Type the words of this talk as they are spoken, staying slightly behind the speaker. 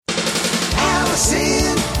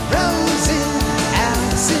Allison Rosen.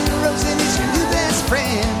 Allison Rosen is your new best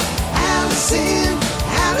friend. Allison,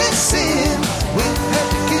 with her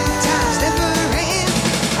good times never end.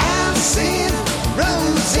 Allison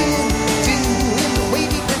Rosen, doing the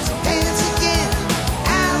wavy pencil dance again.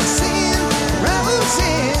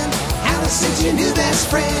 Allison's your new best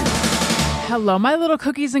friend. Hello, my little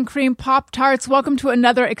cookies and cream Pop-Tarts. Welcome to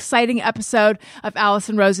another exciting episode of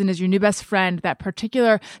Allison Rosen is your new best friend. That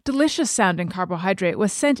particular delicious sounding carbohydrate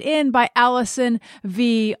was sent in by Allison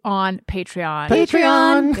V on Patreon.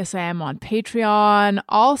 Patreon. Yes, I am on Patreon.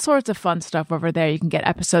 All sorts of fun stuff over there. You can get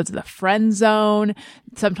episodes of The Friend Zone.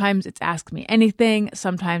 Sometimes it's Ask Me Anything.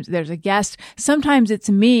 Sometimes there's a guest. Sometimes it's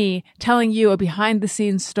me telling you a behind the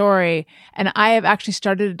scenes story. And I have actually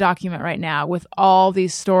started a document right now with all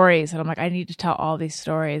these stories. And I'm like, I need to tell all these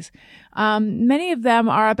stories. Many of them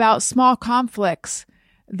are about small conflicts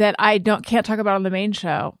that I can't talk about on the main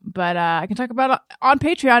show, but I can talk about on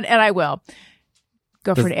Patreon, and I will.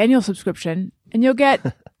 Go for an annual subscription, and you'll get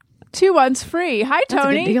 2 months free. Hi, Tony.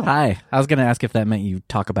 That's a good deal. Hi. I was going to ask if that meant you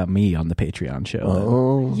talk about me on the Patreon show.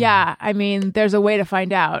 Oh. Yeah, I mean, there's a way to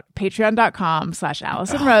find out.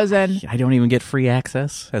 Patreon.com/Allison Rosen. I don't even get free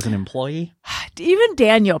access as an employee. Even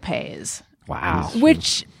Daniel pays. Wow.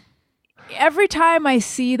 Which, every time I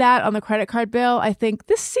see that on the credit card bill, I think,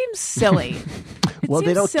 this seems silly. Well,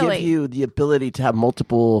 they don't give you the ability to have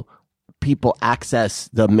multiple people access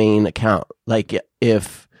the main account. Like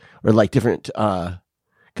different,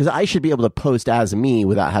 because I should be able to post as me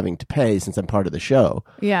without having to pay since I'm part of the show.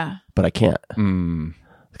 Yeah. But I can't.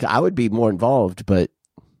 I would be more involved, but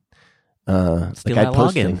Steal I'd that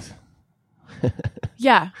post login. things.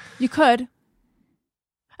 Yeah, you could.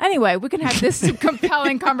 Anyway, we can have this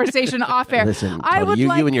compelling converstion off air. Listen, I Tony, would you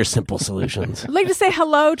like and your simple solutions. I'd like to say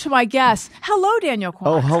hello to my guests. Hello, Daniel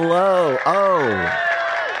Kwan. Oh, hello. Oh,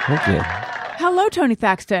 thank you. Hello, Tony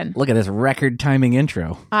Thaxton. Look at this record timing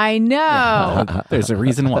intro. I know. There's a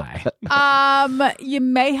reason why. You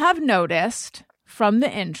may have noticed from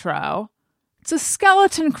the intro, it's a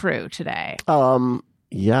skeleton crew today.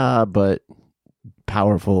 Yeah, but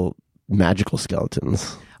powerful, magical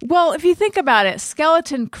skeletons. Well, if you think about it,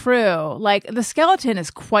 skeleton crew, like the skeleton is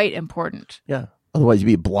quite important. Yeah. Otherwise, you'd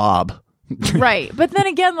be a blob. Right. But then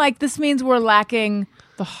again, like this means we're lacking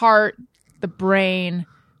the heart, the brain,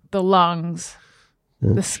 the lungs,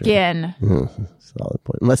 the skin. Solid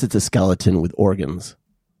point. Unless it's a skeleton with organs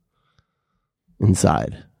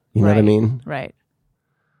inside. You know what I mean? Right.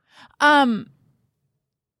 I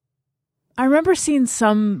remember seeing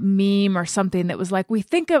some meme or something that was like, we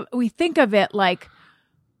think of it like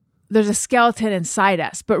there's a skeleton inside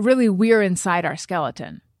us, but really we're inside our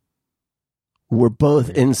skeleton. We're both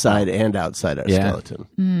inside and outside our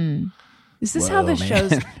skeleton. Is this how this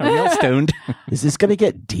show's... Are we all stoned? Is this going to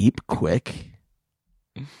get deep quick?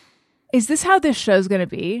 Is this how this show's going to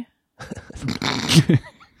be?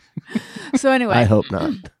 So anyway. I hope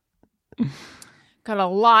not. Got a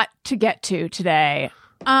lot to get to today.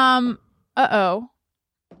 Uh-oh.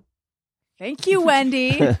 Thank you,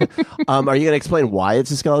 Wendy. Are you going to explain why it's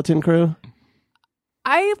a skeleton crew?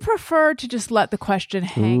 I prefer to just let the question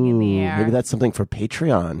hang in the air. Maybe that's something for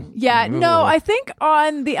Patreon. Yeah, no, I think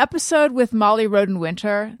on the episode with Molly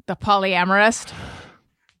Roden-Winter, the polyamorist.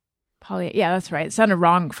 Yeah, that's right. It sounded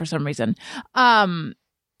wrong for some reason. I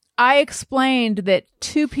explained that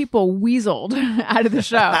 2 people weaseled out of the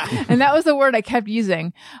show. And that was the word I kept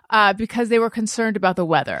using because they were concerned about the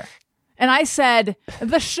weather. And I said,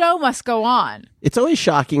 the show must go on. It's always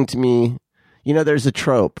shocking to me. You know, there's a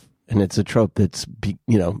trope, and it's a trope that's,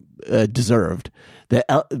 deserved, that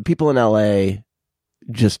people in LA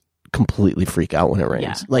just completely freak out when it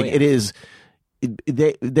rains. Yeah. It is,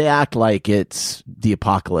 they act like it's the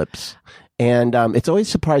apocalypse. And it's always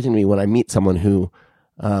surprising to me when I meet someone who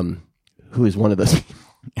is one of those people.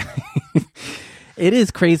 It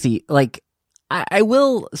is crazy. Like, I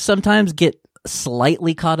will sometimes get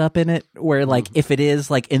slightly caught up in it where like if it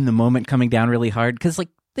is like in the moment coming down really hard because like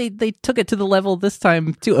they took it to the level this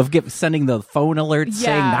time too of sending the phone alerts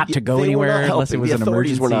saying not to go anywhere unless it was an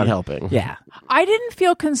emergency. Were not helping. Yeah, I didn't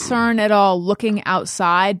feel concern at all looking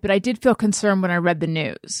outside, but I did feel concern when I read the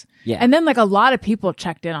news. Yeah, and then like a lot of people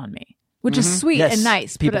checked in on me, which is sweet and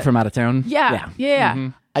nice. People from out of town.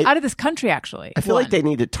 Yeah. Out of this country, actually. I feel like they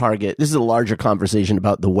need to target. This is a larger conversation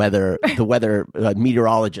about the weather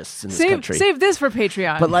meteorologists in this country. Save this for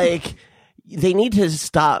Patreon. But like, they need to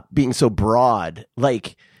stop being so broad.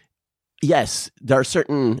 Like, yes, there are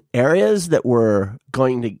certain areas that we're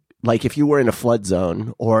going to, like, if you were in a flood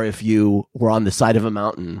zone or if you were on the side of a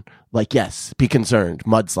mountain, like, yes, be concerned.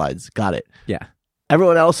 Mudslides, got it. Yeah.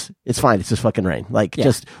 Everyone else, it's fine. It's just fucking rain. Like,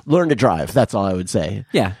 just learn to drive. That's all I would say.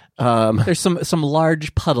 Yeah. There's some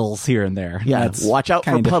large puddles here and there. Yeah. Watch out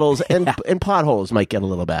for puddles and potholes might get a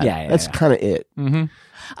little bad. Yeah. That's kind of it.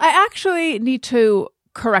 I actually need to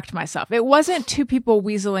correct myself. It wasn't two people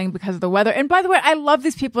weaseling because of the weather. And by the way, I love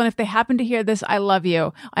these people. And if they happen to hear this, I love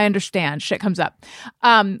you. I understand. Shit comes up.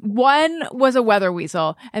 One was a weather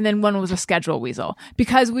weasel and then one was a schedule weasel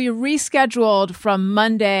because we rescheduled from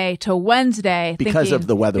Monday to Wednesday. Because of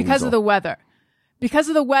the weather. Because of the weather. Because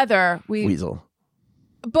of the weather,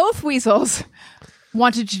 both weasels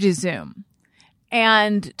wanted to do Zoom.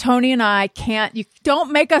 And Tony and I you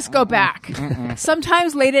don't make us go back.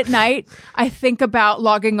 Sometimes late at night, I think about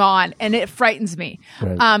logging on and it frightens me.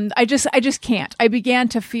 Right. I just can't. I began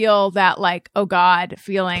to feel that like, oh God,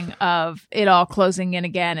 feeling of it all closing in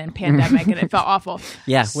again and pandemic and it felt awful.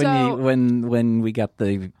 Yeah. So, when we got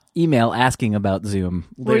the email asking about Zoom,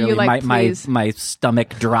 literally like, my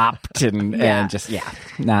stomach dropped and just,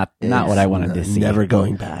 not what I wanted to see. Never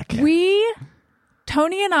going back.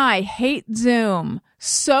 Tony and I hate Zoom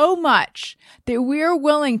so much that we're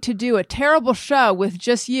willing to do a terrible show with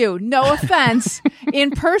just you, no offense,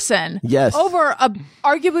 in person. Yes. Over a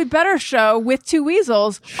arguably better show with two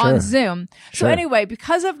weasels on Zoom. So anyway,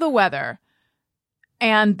 because of the weather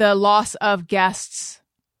and the loss of guest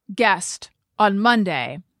on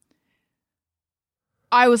Monday,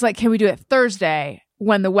 I was like, can we do it Thursday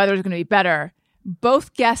when the weather is going to be better?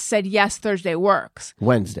 Both guests said yes, Thursday works.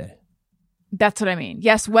 Wednesday. That's what I mean.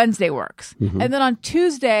 Yes, Wednesday works. And then on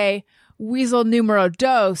Tuesday, Weasel Numero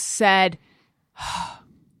Dos said,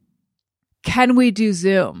 can we do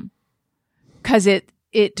Zoom? Because it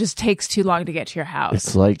just takes too long to get to your house.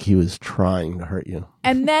 It's like he was trying to hurt you.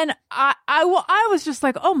 And then I was just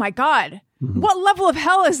like, oh my God, what level of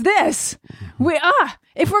hell is this?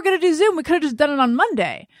 If we're going to do Zoom, we could have just done it on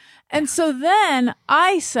Monday. And so then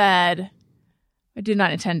I said, I did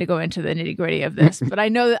not intend to go into the nitty gritty of this, but I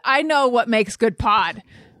know what makes good pod,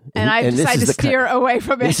 and I've decided to steer away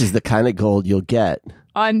from it. This is the kind of gold you'll get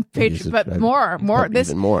on Patreon, but more.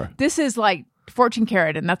 Even more. This is like 14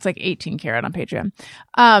 karat, and that's like 18 karat on Patreon.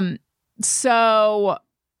 So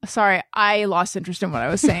sorry, I lost interest in what I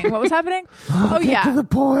was saying. What was happening? Get to the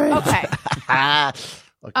point. Okay.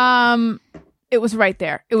 It was right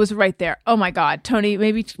there. Oh my God, Tony,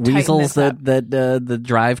 maybe Weasels the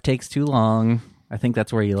drive takes too long. I think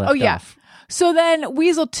that's where you left off. So then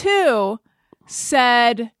Weasel 2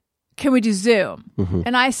 said, can we do Zoom?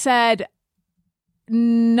 And I said,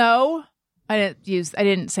 no. I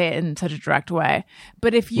didn't say it in such a direct way.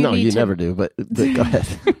 But if you need to... never do, but go ahead.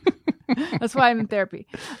 That's why I'm in therapy.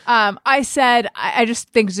 I said, I just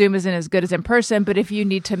think Zoom isn't as good as in person, but if you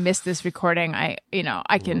need to miss this recording, I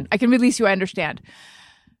can release you. I understand.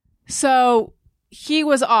 So he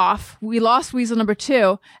was off. We lost Weasel number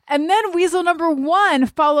 2. And then Weasel number 1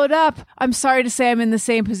 followed up. I'm sorry to say I'm in the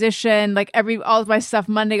same position. Like all of my stuff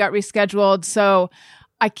Monday got rescheduled. So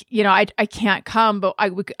I can't come, but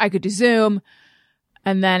I could do Zoom.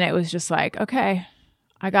 And then it was just like, okay,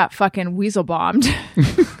 I got fucking weasel bombed.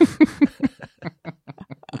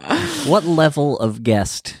 What level of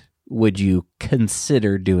guest would you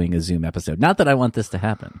consider doing a Zoom episode? Not that I want this to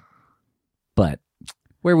happen, but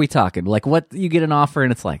where are we talking? Like, what you get an offer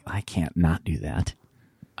and it's like, I can't not do that.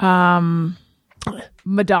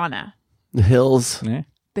 Madonna. The Hills. Yeah.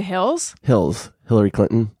 The Hills? Hills. Hillary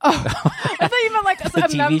Clinton. Oh, I thought you meant like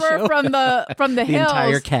a member show? from the Hills. The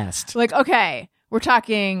entire cast. Like, okay, we're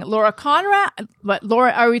talking Laura Conrad. But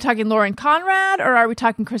are we talking Lauren Conrad or are we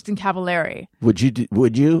talking Kristen Cavallari? Would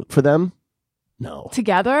you for them? No.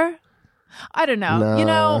 Together? I don't know.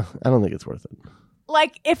 No, I don't think it's worth it.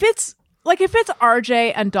 Like if it's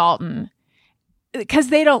RJ and Dalton, because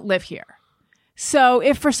they don't live here. So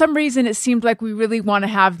if for some reason it seemed like we really want to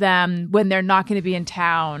have them when they're not going to be in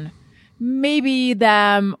town, maybe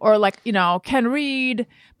them or Ken Reed.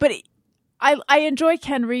 But I enjoy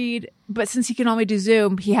Ken Reed, but since he can only do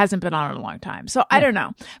Zoom, he hasn't been on in a long time. So I don't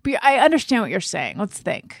know. But I understand what you're saying. Let's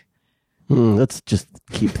think. Let's just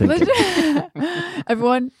keep thinking.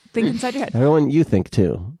 Everyone, think inside your head. Everyone, you think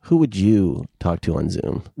too. Who would you talk to on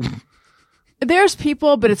Zoom? There's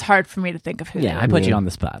people, but it's hard for me to think of who. Yeah, I put you on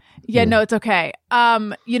the spot. Yeah, no, it's okay.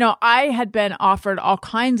 I had been offered all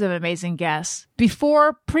kinds of amazing guests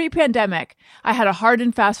before pre-pandemic. I had a hard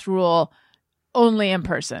and fast rule, only in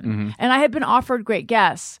person, and I had been offered great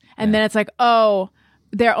guests, and then it's like, oh,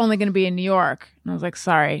 they're only going to be in New York, and I was like,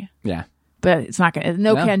 sorry, but it's not going to.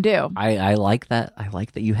 No can do. I like that. I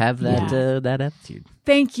like that you have that that attitude.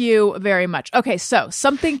 Thank you very much. Okay, so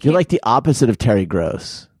something you're like the opposite of Terry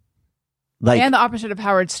Gross. And the opposite of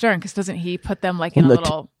Howard Stern, because doesn't he put them like in a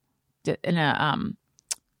little,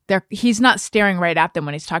 He's not staring right at them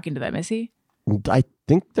when he's talking to them, is he? I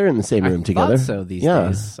think they're in the same room together. So these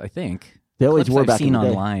days, I think they always Clips were I've back seen in the day.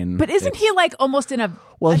 online. But isn't he like almost in a?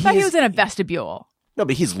 Well, I thought he was in a vestibule. No,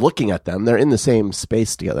 but he's looking at them. They're in the same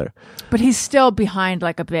space together. But he's still behind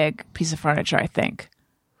like a big piece of furniture, I think.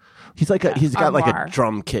 He's like he's got like armoire. a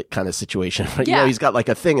drum kit kind of situation. Right? Yeah. You know, he's got like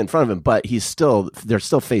a thing in front of him, but they're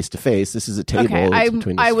still face to face. This is a table. Okay, It's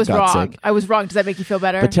between us, I was for God's wrong. sake. I was wrong. Does that make you feel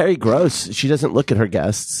better? But Terry Gross, she doesn't look at her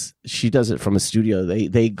guests. She does it from a studio.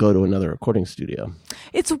 They go to another recording studio.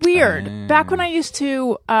 It's weird. Back when I used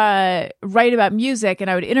to write about music and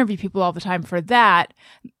I would interview people all the time for that,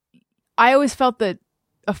 I always felt that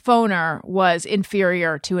a phoner was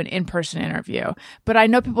inferior to an in-person interview. But I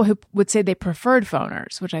know people who would say they preferred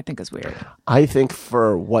phoners, which I think is weird. I think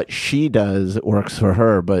for what she does, it works for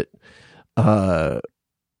her, but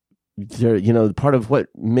part of what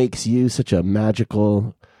makes you such a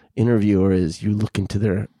magical interviewer is you look into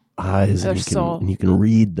their eyes Their and soul. you can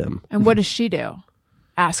read them. And what does she do?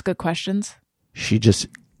 Ask good questions? She just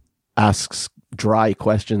asks dry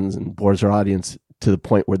questions and bores her audience to the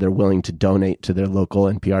point where they're willing to donate to their local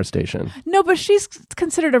NPR station. No, but she's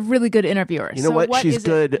considered a really good interviewer. You know what? She's is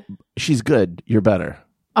good. it? She's good. You're better.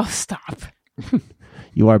 Oh, stop.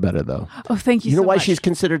 You are better, though. Oh, thank you You know so why much. she's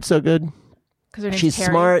considered so good? 'Cause her name's She's Terry.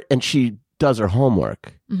 smart and she does her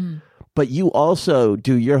homework. Mm-hmm. But you also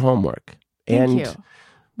do your homework. Thank and you.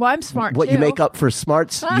 Well, I'm smart what too. you make up for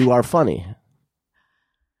smarts, you are funny.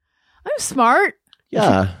 I'm smart.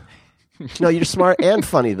 Yeah. No, you're smart and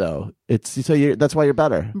funny though. That's why you're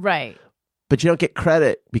better. Right. But you don't get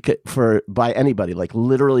credit by anybody. Like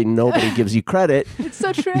literally nobody gives you credit. It's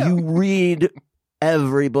so true. You read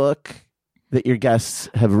every book that your guests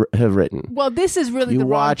have written. Well, this is really You the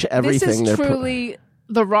watch wrong. everything This is they're truly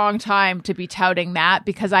the wrong time to be touting that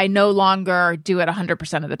because I no longer do it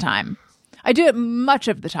 100% of the time. I do it much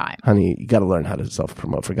of the time. Honey, you got to learn how to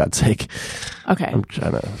self-promote for God's sake. Okay. I'm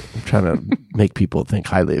trying to make people think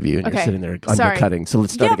highly of you, and Okay. you're sitting there Sorry. undercutting. So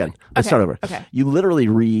let's start Yeah, again. but- Let's okay. start over. Okay. You literally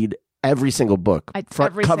read every single book, Every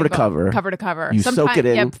cover to single- cover. cover to cover. You soak it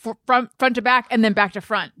in. Yeah, front to back, and then back to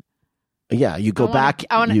front. Yeah, you go back.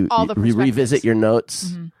 I want you all the you revisit perspectives. your notes.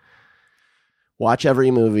 Mm-hmm. Watch every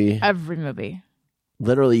movie. Every movie.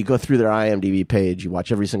 Literally, you go through their IMDb page. You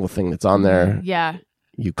watch every single thing that's on there. Yeah.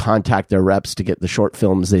 You contact their reps to get the short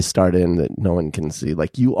films they start in that no one can see.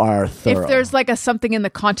 Like you are thorough. If there's like a something in the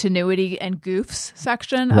continuity and goofs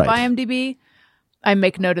section of Right. IMDb, I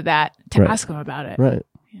make note of that to Right. ask them about it. right.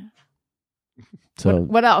 Yeah. So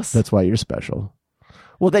What else? that's why you're special.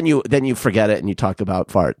 Well, then you forget it and you talk about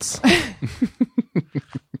farts.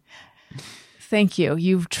 Thank you.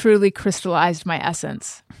 You've truly crystallized my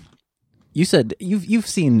essence. You said you've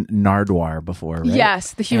seen Nardwuar before, right?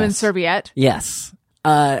 Yes, the human Yes. serviette. Yes.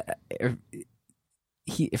 For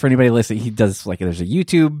anybody listening, he does there's a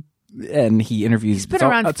YouTube and he interviews. He's been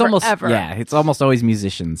around almost forever. it's almost always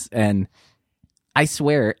musicians, and I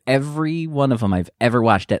swear every one of them I've ever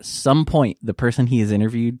watched, at some point the person he has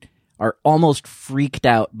interviewed are almost freaked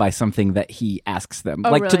out by something that he asks them,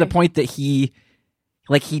 Oh, to the really? point that he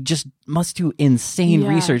just must do insane Yeah.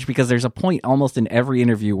 research, because there's a point almost in every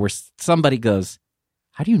interview where somebody goes,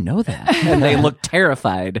 "How do you know that?" and they look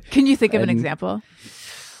terrified. Can you think of an And- example?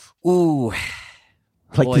 Ooh.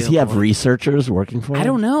 Like, Boy, does he oh have boy. researchers working for him? I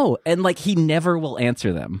don't know. And he never will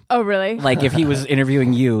answer them. Oh, really? Like if he was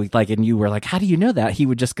interviewing you, and you were like, "How do you know that?" He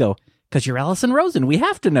would just go, "'Cause you're Allison Rosen. We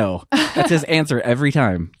have to know." That's his answer every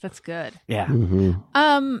time. That's good. Yeah.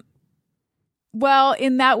 Mm-hmm. Well,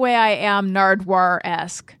 in that way, I am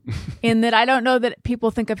Nardwuar-esque in that I don't know that people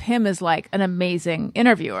think of him as an amazing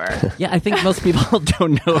interviewer. Yeah, I think most people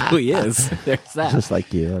don't know who he is. There's that. Just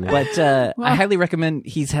like you. Honey. But I highly recommend.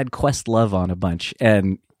 He's had Questlove on a bunch,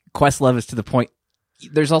 and Questlove is to the point.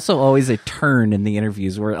 There's also always a turn in the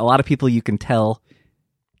interviews where a lot of people you can tell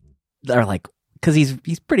are because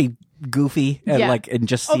he's pretty goofy and Yeah. and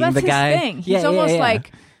just Oh, seeing that's the his guy. thing. He's almost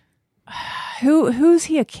who's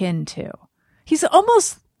he akin to? He's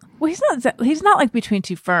almost he's not like Between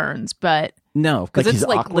Two Ferns, but No, because Like it's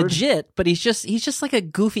he's awkward? legit, but he's just like a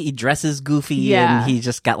goofy. He dresses goofy, Yeah. and he's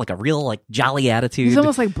just got a real jolly attitude. he's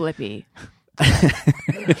almost like Blippi.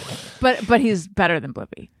 but he's better than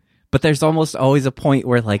Blippi. But there's almost always a point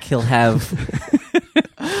where he'll have.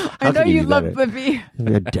 I know can you you be love better? Blippi.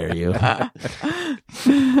 How dare you?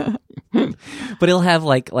 But he'll have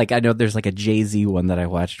I know there's a Jay-Z one that I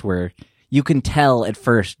watched where you can tell at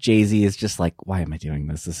first Jay-Z is just why am I doing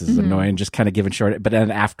this? This is annoying, just kind of giving short. But then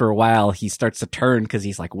after a while, he starts to turn because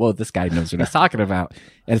he's whoa, this guy knows what he's talking about.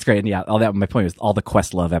 And it's great. And yeah, all that, my point was all the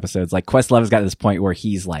Questlove episodes. Questlove has got to this point where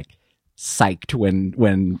he's psyched when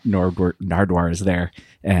Nardwar is there.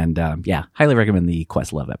 And yeah, highly recommend the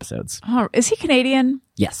Questlove episodes. Oh, is he Canadian?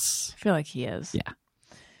 Yes. I feel like he is. Yeah.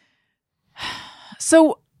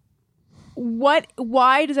 So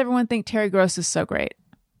why does everyone think Terry Gross is so great?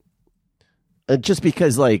 Just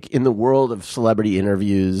because, like, in the world of celebrity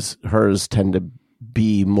interviews, hers tend to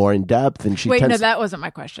be more in depth, and no, that wasn't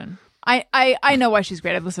my question. I know why she's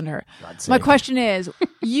great. I've listened to her. My question is,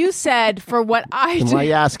 you said for what I do. Why are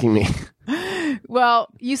you asking me? Well,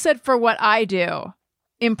 you said for what I do,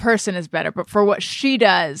 in person is better, but for what she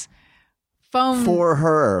does, phone. For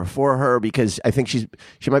her, because I think she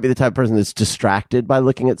might be the type of person that's distracted by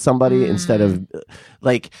looking at somebody instead of,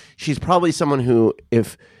 like, she's probably someone who,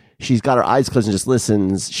 if she's got her eyes closed and just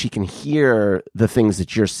listens, she can hear the things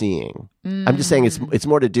that you're seeing. I'm just saying it's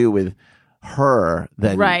more to do with her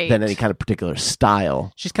than any kind of particular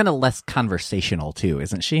style. She's kind of less conversational too,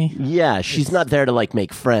 isn't she? Yeah, she's not there to, like,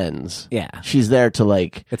 make friends. Yeah. She's there to,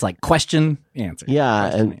 like, It's like question, answer. yeah,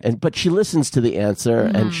 question, and but she listens to the answer,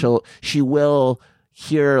 and she will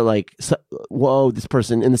hear, like, whoa, this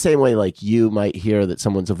person, in the same way, like, you might hear that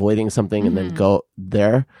someone's avoiding something and then go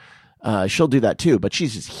there. She'll do that too, but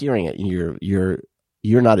she's just hearing it, and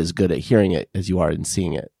you're not as good at hearing it as you are in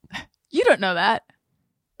seeing it. You don't know that.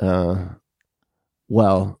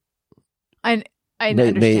 Well, I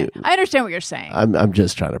understand. I understand what you're saying. I'm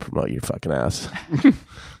just trying to promote your fucking ass.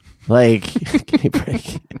 Like, give me a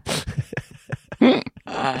break.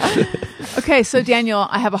 Okay, so Daniel,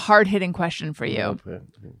 I have a hard-hitting question for you.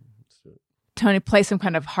 Tony, play some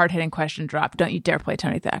kind of hard-hitting question drop. Don't you dare play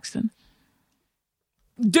Tony Thaxton.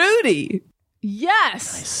 Duty.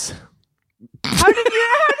 Yes. How did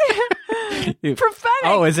you prophetic?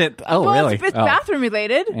 Oh, is it? Oh, well, really? It's bathroom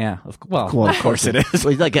related. Yeah. Of course it is.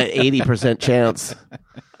 Well, it's like an 80% chance.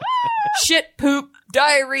 Shit, poop,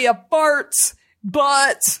 diarrhea, farts,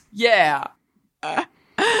 butts. Yeah.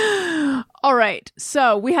 All right.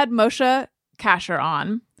 So we had Moshe Kasher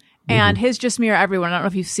on, and his Just Mirror Everyone. I don't know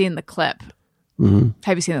if you've seen the clip.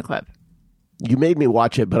 Have you seen the clip? You made me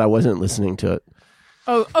watch it, but I wasn't listening to it.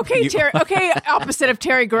 Oh, okay, Terry. Okay, opposite of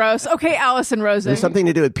Terry Gross. Okay, Allison Rosen. There's something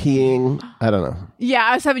to do with peeing. I don't know. Yeah,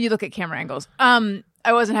 I was having you look at camera angles. I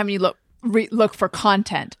wasn't having you look for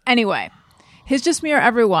content. Anyway, his Just Mirror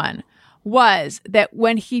Everyone was that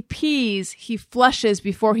when he pees, he flushes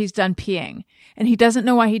before he's done peeing. And he doesn't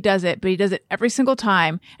know why he does it, but he does it every single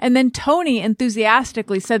time. And then Tony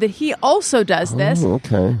enthusiastically said that he also does this. Oh,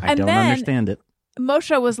 okay. I don't understand it.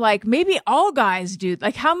 Moshe was like, maybe all guys do.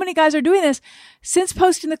 Like, how many guys are doing this? Since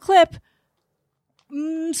posting the clip,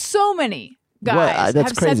 so many guys have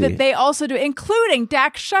said that they also do, including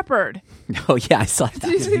Dax Shepard. Oh, yeah, I saw that.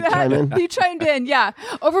 Did you see that? He chimed in, yeah.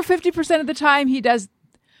 Over 50% of the time he does...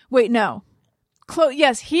 Wait, no.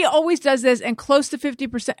 Yes, he always does this, and close to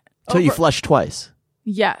 50%. So you flush twice?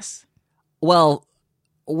 Yes. Well...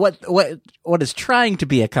 What is trying to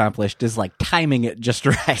be accomplished is, like, timing it just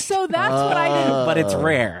right. So that's what I didn't. But it's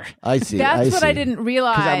rare. I see. That's what I didn't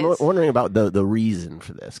realize. Because I'm wondering about the reason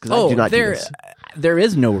for this. Because I do not do this. There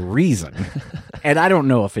is no reason, and I don't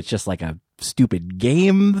know if it's just like a stupid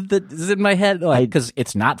game that is in my head. Because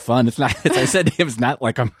it's not fun. It's not. As I said, it's not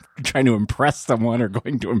like I'm trying to impress someone or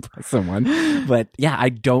going to impress someone. But yeah, I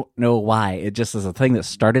don't know why. It just is a thing that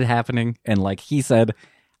started happening, and like he said,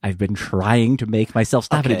 I've been trying to make myself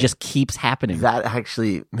stop, and it just keeps happening. That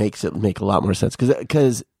actually makes it make a lot more sense.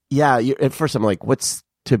 Because yeah, at first I'm like, what's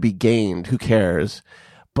to be gained? Who cares?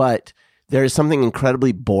 But there is something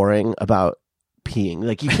incredibly boring about peeing.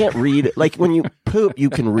 Like, you can't read. Like, when you poop, you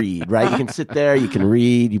can read, right? You can sit there, you can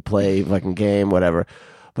read, you play a fucking game, whatever.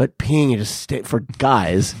 But peeing, you just stay, for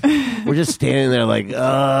guys, we're just standing there like,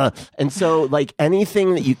 and so, like,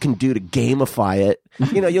 anything that you can do to gamify it,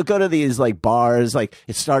 you'll go to these, like, bars, like,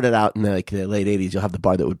 it started out in the late 80s, you'll have the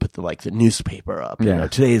bar that would put the newspaper up,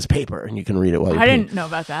 today's paper, and you can read it while you're peeing. didn't know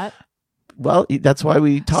about that. Well, that's why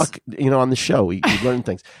we talk, on the show. We learn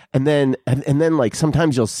things. And then, like,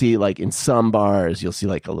 sometimes you'll see, like, in some bars, you'll see,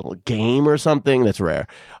 like, a little game or something. That's rare.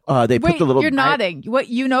 They put the little... You're nodding. What,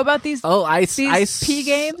 you know about these? Oh, these pee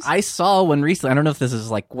games? I saw one recently. I don't know if this is,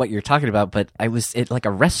 like, what you're talking about, but I was at, like,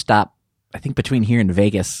 a rest stop, I think between here and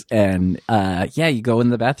Vegas. And, you go in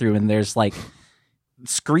the bathroom and there's, like...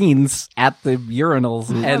 screens at the urinals,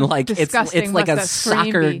 and like it's like a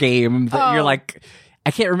soccer game that you're like, I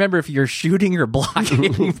can't remember if you're shooting or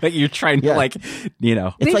blocking, but you're trying to it's they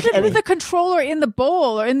like should put the controller in the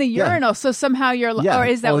bowl or in the urinal, so somehow you're or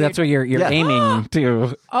is that that's where you're aiming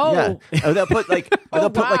to. Oh, they'll put like a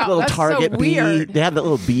little target bee. They have that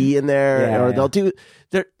little bee in there, or they'll do.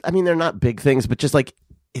 They're not big things, but just like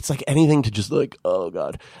it's like anything to just like, oh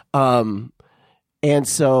god. And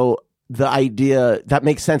so the idea that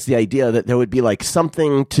makes sense. The idea that there would be like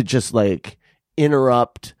something to just like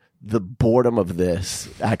interrupt the boredom of this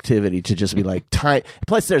activity, to just be like time.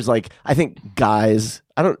 Plus, there's like, I think guys,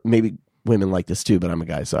 maybe women like this too, but I'm a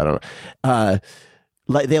guy, so I don't know.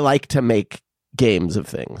 Like they like to make games of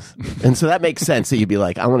things, and so that makes sense that you'd be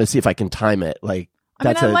like, I want to see if I can time it. Like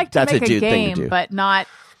that's I like to that's make a dude game, thing to do. but not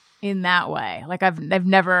in that way. Like I've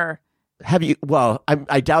never. Have you? Well,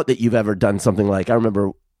 I doubt that you've ever done something like. I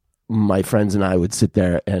remember my friends and I would sit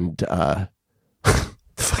there and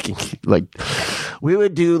fucking like we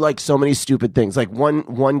would do like so many stupid things. Like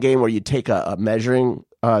one game where you take a measuring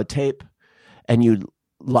tape and you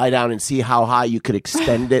lie down and see how high you could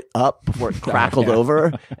extend it up before it crackled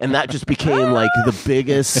over, and that just became like the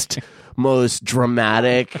biggest, most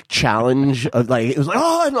dramatic challenge of like, it was like,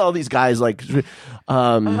 oh, and all these guys like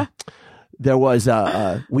there was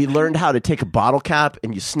we learned how to take a bottle cap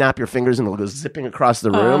and you snap your fingers and it'll go zipping across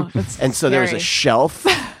the room, and so there was a shelf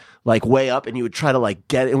like way up, and you would try to like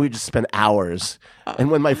get it, and we'd just spend hours.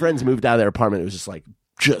 And when my friends moved out of their apartment, it was just like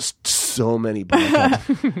so many bottle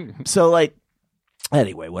caps. So like,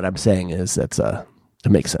 anyway, what I'm saying is it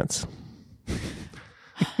makes sense.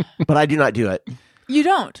 But I do not do it. You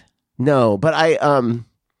don't. No, but I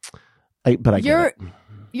get it.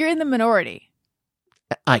 You're in the minority.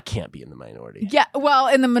 I can't be in the minority. Yeah, well,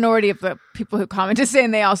 in the minority of the people who commented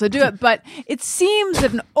saying they also do it, but it seems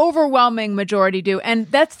that an overwhelming majority do, and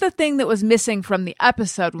that's the thing that was missing from the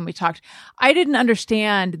episode when we talked. I didn't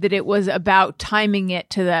understand that it was about timing it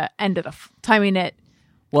to the end of timing it.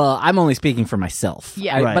 Well, I'm only speaking for myself.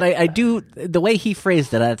 Yeah. Right. But I do, the way he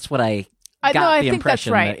phrased it, that's what I got I the think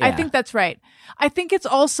impression. that's right. That, yeah. I think that's right. I think it's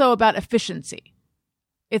also about efficiency.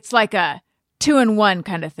 It's like a 2-in-1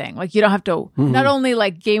 kind of thing. Like you don't have to not only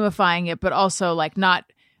like gamifying it, but also like not,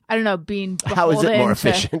 I don't know, being How is it more beholden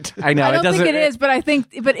efficient? I know. I don't think it doesn't- is, but I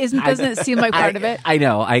think, doesn't it seem like part of it? I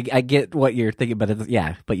know. I get what you're thinking, but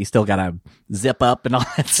but you still gotta zip up and all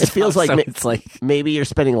that stuff. It feels like, so it's like maybe you're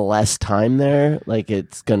spending less time there. Like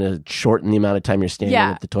it's going to shorten the amount of time you're standing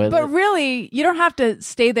at the toilet. But really, you don't have to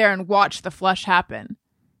stay there and watch the flush happen.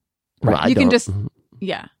 Well, I You can don't. just,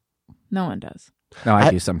 yeah. No one does. no, I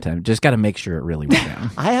do sometimes. Just got to make sure it really went down.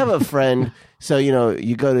 I have a friend. So, you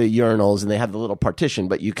go to urinals and they have the little partition,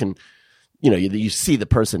 but you can, you see the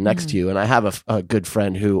person next to you. And I have a good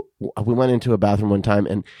friend who we went into a bathroom one time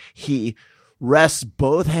and he rests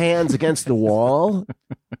both hands against the wall.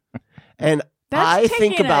 And I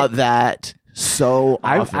think about that so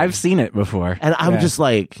often. I've seen it before, And I'm just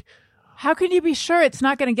like, How can you be sure it's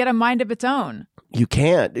not going to get a mind of its own? you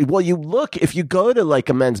can't. Well, you look, if you go to like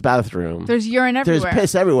a men's bathroom, There's urine everywhere. there's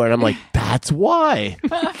piss everywhere. And I'm like, that's why.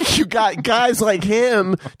 You got guys like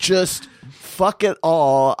him just fuck it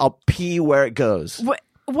all. I'll pee where it goes.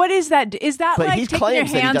 What is that? Is that But like he taking your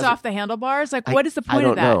claims that he hands doesn't- off the handlebars? Like, what is the I point don't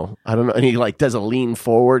of that? know. I don't know. And he like does a lean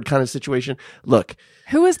forward kind of situation. Look,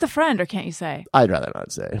 Who is the friend, or can't you say? I'd rather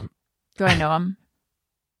not say. Do I know him?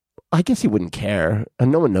 I guess he wouldn't care.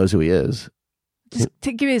 And no one knows who he is. Just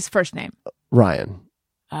give me his first name. Ryan.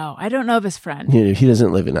 Oh, I don't know of his friend. He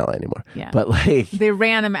doesn't live in LA anymore. Yeah. But like, They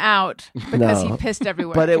ran him out because No. he pissed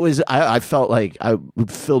everywhere. but it was, I felt like I was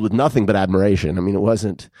filled with nothing but admiration. I mean, it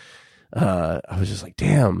wasn't, I was just like,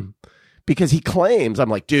 damn. Because he claims, I'm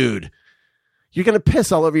like, dude, you're going to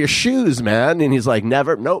piss all over your shoes, man. And he's like,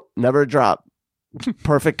 never a drop.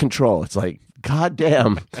 Perfect control. It's like, God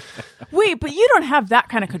damn. Wait, but you don't have that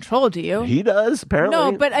kind of control, do you? He does, apparently.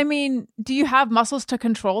 No, but I mean, do you have muscles to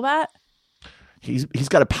control that? He's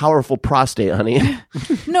got a powerful prostate, honey.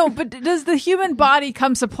 No, but does the human body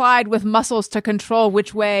come supplied with muscles to control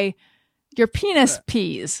which way your penis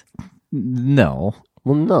pees? no,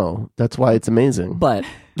 Well, no. That's why it's amazing. but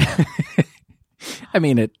I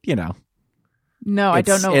mean it. No, I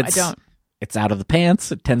don't know. I don't. It's out of the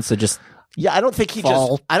pants. It tends to just Yeah, I don't think he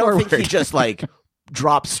Fall just like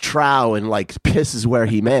drops trow and like pisses where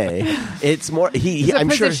he may. It's more It's a I'm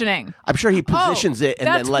positioning. sure he positions it and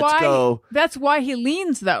then lets go. That's why he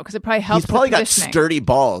leans, though, because it probably helps. He's probably the got positioning. sturdy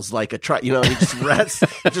balls, like he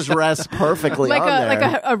just rests perfectly like on there.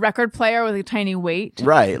 like a record player with a tiny weight.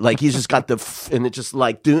 Right, like he's just got and it just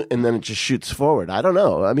like and then it just shoots forward. I don't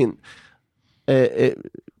know. I mean,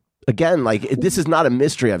 again, like this is not a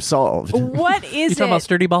mystery I've solved. What is you it? talking about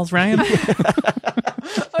sturdy balls, Ryan?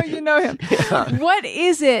 Oh, you know him. What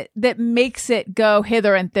is it that makes it go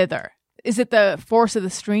hither and thither? Is it the force of the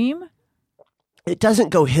stream? It doesn't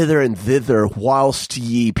go hither and thither whilst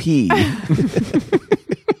ye pee.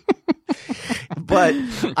 But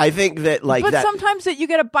I think that like But that. sometimes you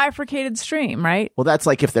get a bifurcated stream, right? Well, that's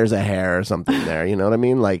like if there's a hair or something there. You know what I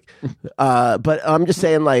mean? Like, but I'm just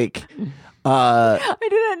saying, like, I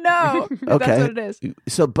didn't know. Okay. That's what it is.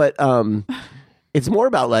 So, but it's more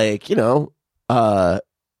about like,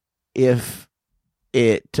 if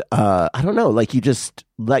it, I don't know, like you just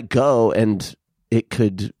let go and it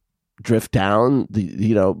could drift down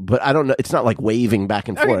but I don't know. It's not like waving back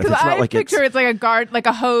and forth. It's not like it's like a guard, like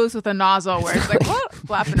a hose with a nozzle where it's like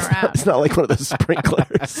flapping around. It's not like one of those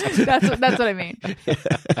sprinklers. That's what I mean.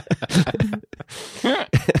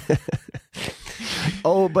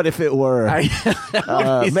 Oh, but if it were,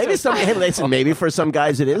 maybe hey, listen, maybe for some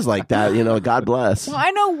guys it is like that. God bless. Well, I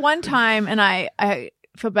know one time, and I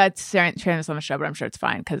feel bad sharing this on the show, but I'm sure it's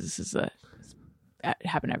fine because this is it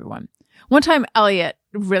happened to everyone. One time, Elliot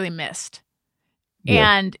really missed,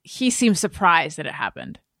 and he seemed surprised that it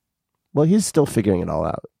happened. Well, he's still figuring it all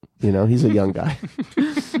out. He's a young guy.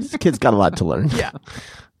 This kid's got a lot to learn. Yeah.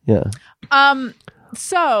 Yeah.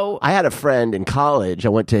 So I had a friend in college. I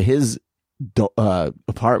went to his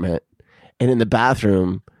apartment, and in the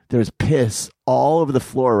bathroom there was piss all over the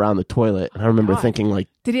floor around the toilet. And I remember thinking, like,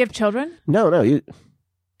 did he have children? No,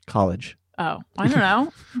 college. Oh, I don't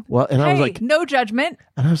know. Well, and I was like, no judgment.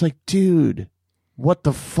 And I was like, dude, what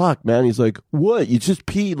the fuck, man? He's like, what? You just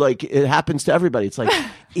pee, like it happens to everybody. It's like,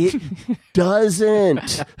 it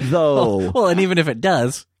doesn't, though. Well, and even if it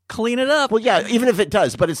does, clean it up. Well, yeah, even if it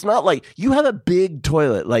does, but it's not like you have a big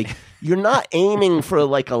toilet. Like you're not aiming for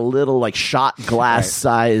like a little like shot glass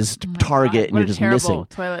sized target, and you're just missing.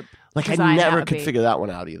 Toilet. Like I never could figure that one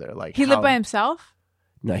out either. Like he lived by himself.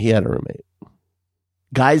 No, he had a roommate.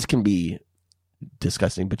 Guys can be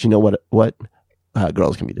disgusting, but you know what?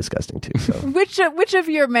 Girls can be disgusting too. So. Which of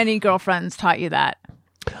your many girlfriends taught you that?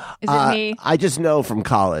 Is it me? I just know from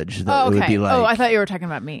college that it would be like. Oh, I thought you were talking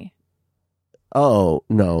about me. Oh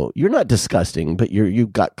no, you're not disgusting, but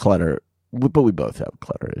you've got clutter. But we both have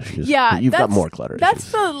clutter issues. Yeah, you've got more clutter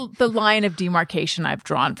issues. That's the line of demarcation I've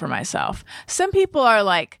drawn for myself. Some people are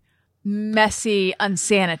like messy,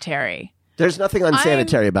 unsanitary. There's nothing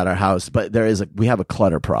unsanitary about our house, but we have a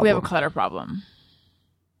clutter problem. We have a clutter problem.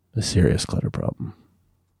 A serious clutter problem.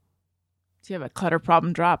 Do you have a clutter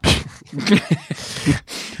problem drop?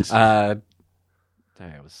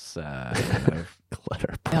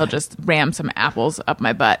 Clutter. He'll just ram some apples up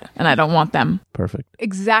my butt, and I don't want them. Perfect.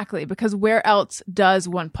 Exactly, because where else does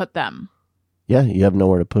one put them? Yeah, you have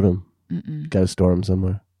nowhere to put them. Got to store them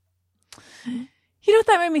somewhere. You know what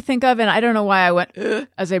that made me think of, and I don't know why I went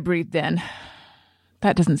as I breathed in.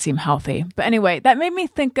 That doesn't seem healthy. But anyway, that made me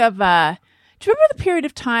think of, do you remember the period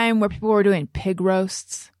of time where people were doing pig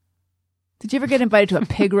roasts? Did you ever get invited to a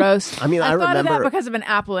pig roast? I mean, I thought remember of that because of an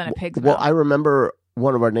apple in a pig's mouth. Well, I remember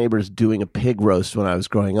one of our neighbors doing a pig roast when I was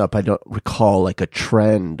growing up. I don't recall like a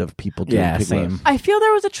trend of people doing pig roast. I feel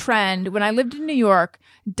there was a trend when I lived in New York.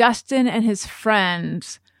 Dustin and his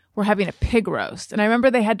friends were having a pig roast, and I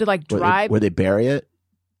remember they had to like drive. Where they bury it?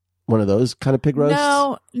 One of those kind of pig roasts?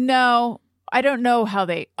 No. I don't know how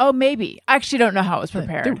they. Oh, maybe. I actually don't know how it was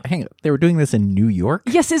prepared. Hang on. They were doing this in New York?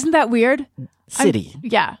 Yes, isn't that weird? City.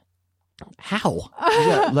 Yeah. How?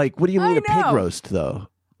 Yeah, like, what do you mean a pig roast, though?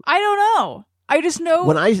 I don't know. I just know.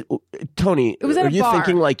 Tony, it was at are you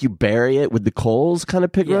thinking like you bury it with the coals kind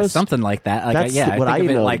of pig roast? Something like that. Like, That's what I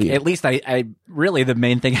know. Like, at least I really, the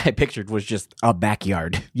main thing I pictured was just a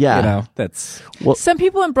backyard. Yeah. That's. Well, some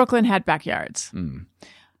people in Brooklyn had backyards.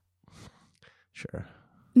 Sure.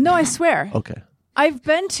 No, I swear. Okay. I've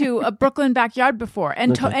been to a Brooklyn backyard before,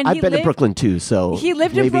 and I've been to Brooklyn too. So he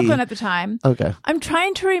lived in Brooklyn at the time. Okay, I'm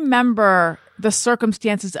trying to remember the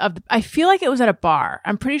circumstances of. I feel like it was at a bar.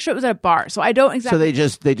 I'm pretty sure it was at a bar. So I don't exactly.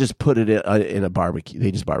 So they just put it in a barbecue.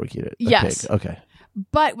 They just barbecued it. Yes. Pig. Okay.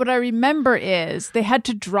 But what I remember is they had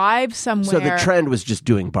to drive somewhere. So the trend was just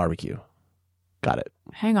doing barbecue. Got it.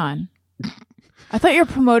 Hang on. I thought you were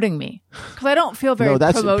promoting me because I don't feel very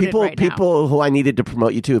promoted people. right now. People who I needed to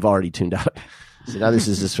promote you to have already tuned out. So now this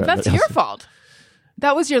is just that's your fault.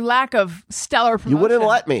 That was your lack of stellar promotion. You wouldn't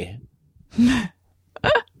let me.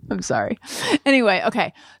 I'm sorry. Anyway,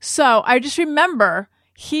 okay. So I just remember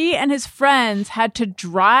he and his friends had to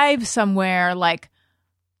drive somewhere like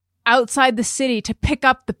outside the city to pick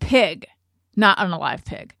up the pig, not an alive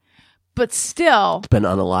pig, but still. It's been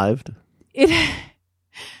unalived.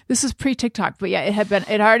 This was pre-TikTok, but yeah, it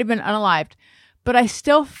had already been unalived. But I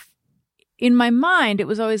still, in my mind, it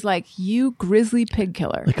was always like, you grizzly pig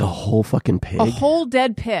killer. Like a whole fucking pig? A whole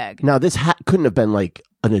dead pig. Now, this couldn't have been like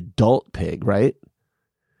an adult pig, right?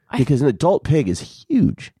 Because an adult pig is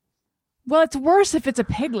huge. Well, it's worse if it's a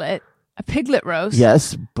piglet roast.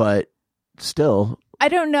 Yes, but still. I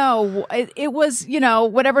don't know. It was,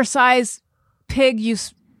 whatever size pig you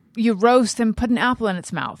roast and put an apple in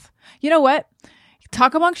its mouth. You know what?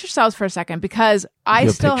 Talk amongst yourselves for a second because you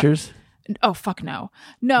have pictures? Oh, fuck no.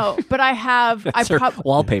 No, but I have. That's her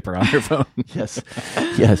wallpaper on her phone. Yes.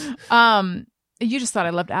 You just thought I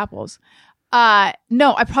loved apples.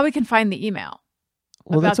 No, I probably can find the email.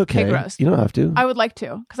 Well, that's okay. Pig roast. You don't have to. I would like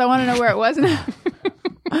to, because I want to know where it was now.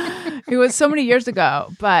 It was so many years ago,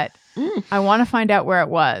 but I want to find out where it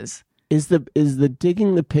was. Is the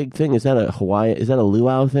digging the pig thing? Is that a Hawaii? Is that a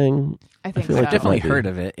luau thing? I think I've so. definitely heard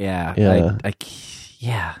of it. Yeah.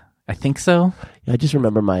 Yeah. I think so. I just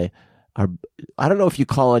remember I don't know if you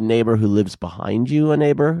call a neighbor who lives behind you a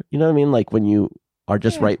neighbor. You know what I mean? Like when you are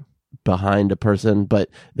just right behind a person, but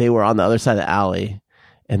they were on the other side of the alley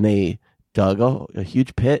and they dug a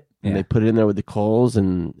huge pit and they put it in there with the coals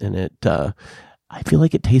and it, I feel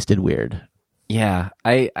like it tasted weird. Yeah.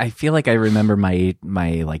 I feel like I remember my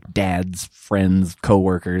like dad's friends,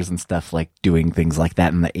 coworkers and stuff like doing things like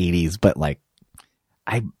that in the 80s, but like,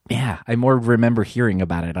 I more remember hearing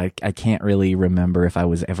about it. I can't really remember if I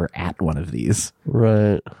was ever at one of these.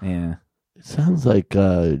 Right. Yeah. It sounds like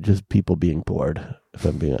just people being bored. If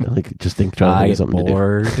I'm being like, just trying to think of something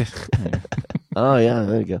bored. to do. Oh yeah,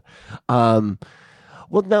 there you go.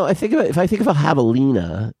 Well, no, if I think of a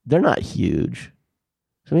javelina, they're not huge.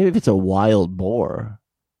 So maybe if it's a wild boar,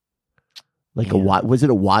 like was it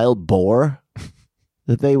a wild boar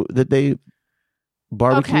that they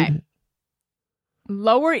barbecued? Okay.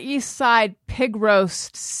 Lower East Side pig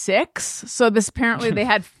roast 6. So apparently they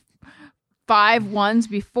had 5 ones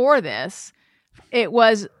before this.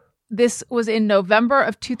 This was in November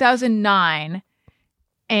of 2009,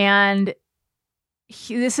 and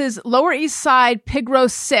this is Lower East Side pig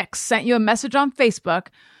roast 6. Sent you a message on Facebook.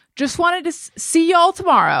 Just wanted to see y'all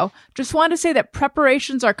tomorrow. Just wanted to say that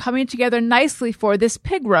preparations are coming together nicely for this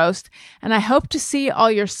pig roast, and I hope to see all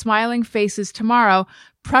your smiling faces tomorrow,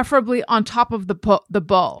 preferably on top of the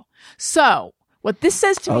bull. So what this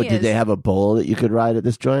says to me is... Oh, did they have a bull that you could ride at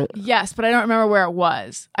this joint? Yes, but I don't remember where it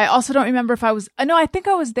was. I also don't remember if I was... No, I think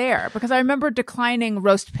I was there because I remember declining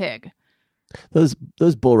roast pig. Those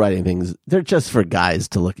bull riding things, they're just for guys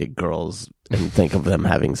to look at girls and think of them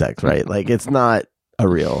having sex, right? Like, it's not a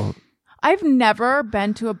real... I've never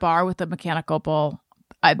been to a bar with a mechanical bull.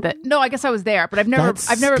 No, I guess I was there, but I've never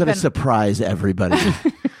going to surprise everybody.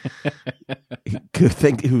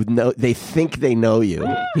 They think they know you,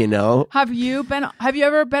 you know? Have you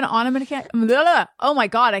ever been on a mechanical? Oh my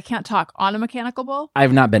God, I can't talk. On a mechanical bull?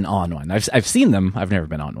 I've not been on one. I've seen them. I've never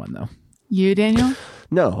been on one though. You, Daniel?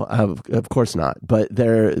 No, of course not. But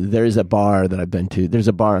there's a bar that I've been to. There's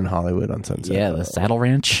a bar in Hollywood on Sunset. Yeah, the Saddle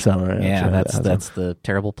Ranch. Saddle Ranch. Yeah, that's the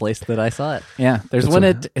terrible place that I saw it. Yeah, there's one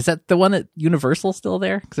is that the one at Universal still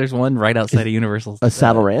there? Because there's one right outside of Universal. A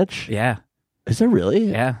Saddle Ranch? Yeah. Is there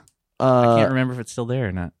really? Yeah. I can't remember if it's still there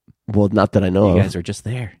or not. Well, not that I know of. You guys are just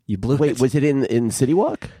there. You blew Wait, it. was it in City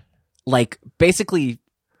Walk? Like, basically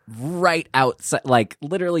right outside, like,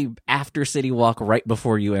 literally after City Walk, right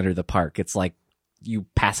before you enter the park. It's like, you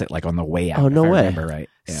pass it, like, on the way out. Oh, no if I way. remember right.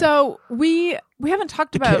 Yeah. So, we haven't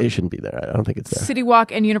talked about... It shouldn't be there. I don't think it's there. City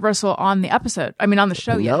Walk and Universal on the episode. I mean, on the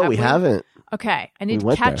show yet. No, we haven't. Okay. I need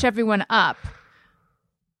to catch everyone up.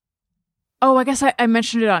 Oh, I guess I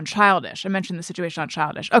mentioned it on Childish. I mentioned the situation on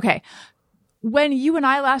Childish. Okay. When you and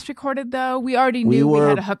I last recorded, though, we already knew we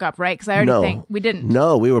had a hookup, right? Because I already think we didn't.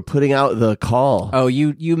 No, we were putting out the call. Oh,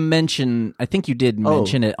 you mentioned, I think you did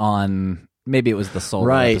mention it on, maybe it was the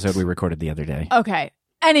solo episode we recorded the other day. Okay.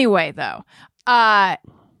 Anyway, though,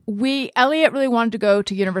 Elliot really wanted to go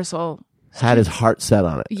to Universal. Had his heart set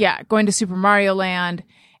on it. Yeah, going to Super Mario Land.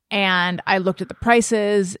 And I looked at the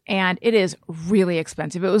prices, and it is really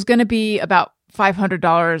expensive. It was going to be about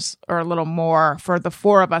 $500 or a little more for the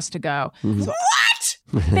 4 of us to go. Mm-hmm. What?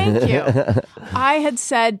 Thank you. I had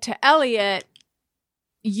said to Elliot,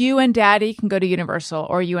 you and Daddy can go to Universal,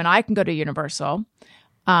 or you and I can go to Universal,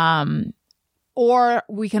 or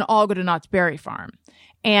we can all go to Knott's Berry Farm.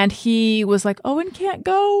 And he was like, Owen can't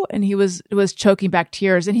go. And he was choking back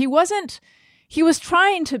tears. And he was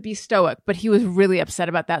trying to be stoic, but he was really upset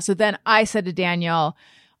about that. So then I said to Daniel,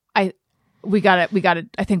 we got to,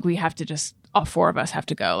 I think we have to just, all 4 of us have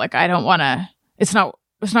to go. Like, I don't want to, it's not,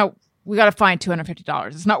 we got to find $250.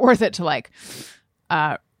 It's not worth it to like,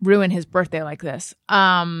 ruin his birthday like this.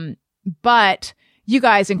 But you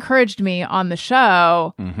guys encouraged me on the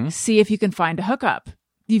show, see if you can find a hookup.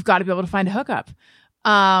 You've got to be able to find a hookup.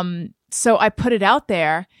 So I put it out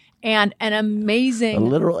there, and an amazing, a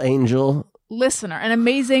literal angel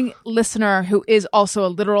listener who is also a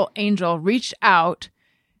literal angel reached out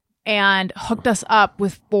and hooked us up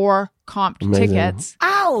with 4 comped tickets.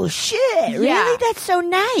 Oh, shit. Really? Yeah. That's so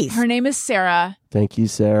nice. Her name is Sarah. Thank you,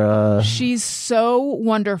 Sarah. She's so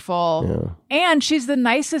wonderful. Yeah. And she's the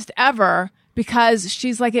nicest ever because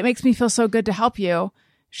she's like, it makes me feel so good to help you.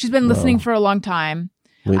 She's been listening for a long time.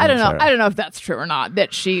 I don't know. Sarah. I don't know if that's true or not. That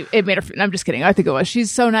it made her. I'm just kidding. I think it was.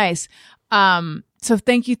 She's so nice. So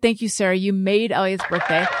thank you, Sarah. You made Elliot's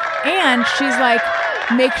birthday, and she's like,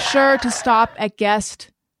 make sure to stop at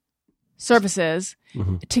guest services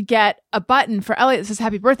to get a button for Elliot that says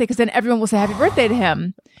happy birthday, because then everyone will say happy birthday to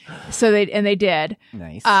him. So they did.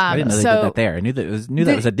 Nice. I didn't know they did that there. I knew that was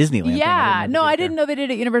a Disneyland Yeah. thing. I didn't know they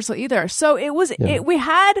did it at Universal either. So it was. We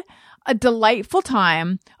had a delightful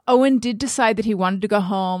time. Owen did decide that he wanted to go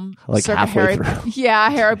home. Like halfway through. Yeah,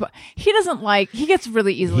 Harry. He doesn't like. He gets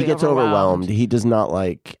really easily. He gets overwhelmed. He does not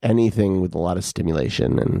like anything with a lot of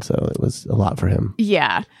stimulation, and so it was a lot for him.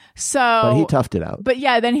 Yeah. So, but he toughed it out. But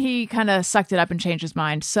yeah, then he kind of sucked it up and changed his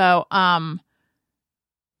mind. So,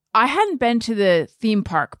 I hadn't been to the theme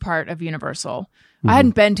park part of Universal. I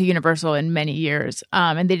hadn't been to Universal in many years,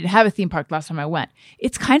 and they didn't have a theme park last time I went.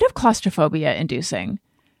 It's kind of claustrophobia inducing.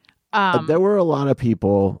 There were a lot of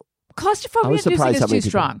people. Claustrophobia inducing is too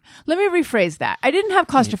strong. Let me rephrase that. I didn't have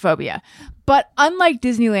claustrophobia, but unlike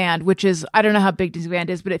Disneyland, which is, I don't know how big Disneyland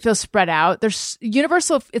is, but it feels spread out. There's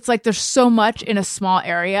Universal. It's like there's so much in a small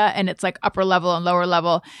area, and it's like upper level and lower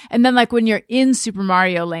level. And then like when you're in Super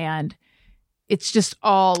Mario Land, it's just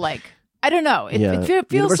all like, I don't know. It feels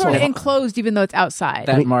Universal sort of enclosed, even though it's outside.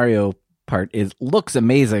 That Mario part looks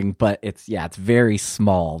amazing, but it's very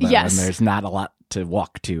small. Though, Yes. And there's not a lot to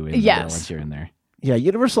walk to in there once you're in there. Yeah,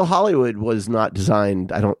 Universal Hollywood was not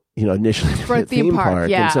designed, initially For a to be theme park,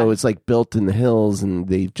 yeah. And so it's like built in the hills, and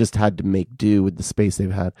they just had to make do with the space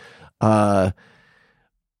they've had. But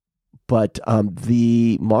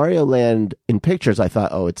the Mario Land in pictures, I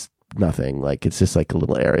thought, oh, it's nothing. Like, it's just like a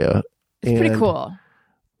little area. It's pretty cool.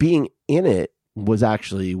 Being in it was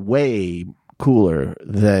actually way cooler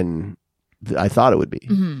than I thought it would be.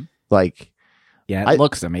 Mm-hmm. Like, yeah, it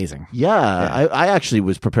looks amazing. Yeah, I actually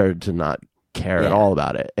was prepared to not care at all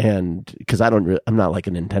about it, and because I'm not like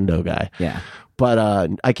a Nintendo guy. Yeah, but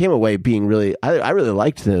I came away being really, I really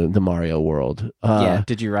liked the Mario world. Yeah,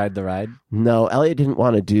 did you ride the ride? No, Elliot didn't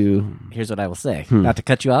want to do. Here's what I will say, not to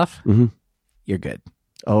cut you off. Mm-hmm. You're good.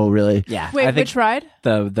 Oh, really? Yeah. Wait, I think which ride?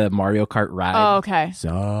 The Mario Kart ride. Oh, okay.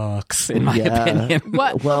 Sucks in my opinion.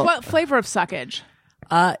 What flavor of suckage?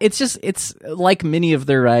 It's like many of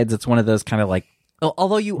their rides. It's one of those kind of like,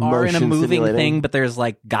 although you are in a moving thing, but there's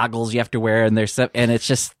like goggles you have to wear, and there's and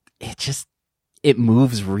it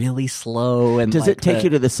moves really slow. And does it take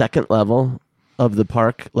you to the second level of the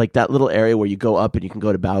park, like that little area where you go up and you can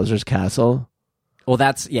go to Bowser's Castle? Well,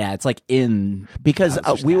 it's like in because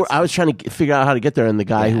I was trying to figure out how to get there, and the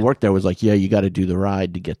guy who worked there was like, "Yeah, you got to do the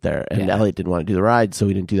ride to get there." And Elliot didn't want to do the ride, so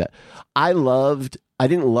he didn't do that. I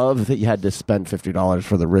didn't love that you had to spend $50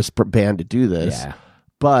 for the wristband to do this. Yeah.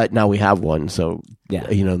 But now we have one, so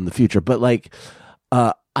in the future. But like,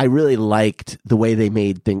 I really liked the way they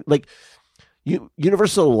made things. Like,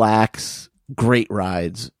 Universal lacks great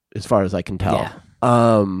rides, as far as I can tell. Yeah.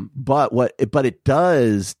 But it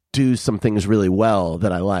does do some things really well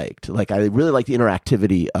that I liked. Like, I really like the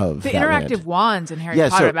interactivity of the that interactive land. wands in Harry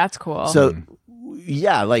Potter. That's cool. So,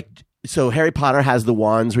 so Harry Potter has the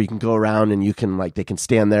wands where you can go around and you can they can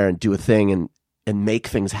stand there and do a thing and make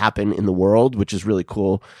things happen in the world, which is really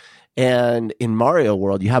cool. And in Mario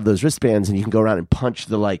World, you have those wristbands and you can go around and punch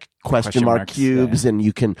the question mark marks, cubes,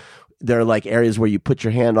 and there are like areas where you put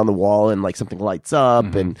your hand on the wall and like something lights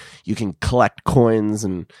up, and you can collect coins,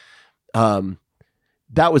 and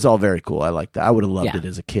that was all very cool. I liked that. I would have loved it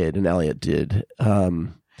as a kid, and Elliot did.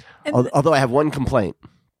 Although I have one complaint.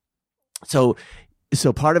 So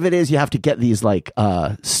part of it is you have to get these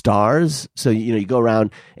stars. So you go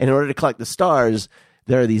around, and in order to collect the stars,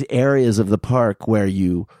 there are these areas of the park where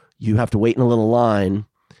you have to wait in a little line,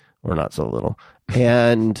 or not so little,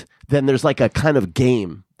 and then there's like a kind of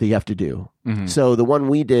game that you have to do. Mm-hmm. So the one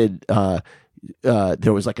we did, there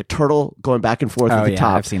was like a turtle going back and forth at the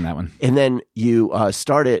top. I've seen that one. And then you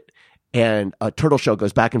start it, and a turtle shell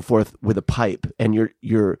goes back and forth with a pipe, and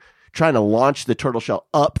you're trying to launch the turtle shell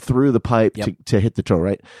up through the pipe to hit the turtle,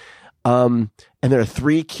 right? And there are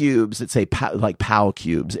 3 cubes that say POW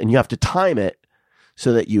cubes, and you have to time it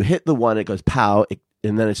so that you hit the one, it goes POW,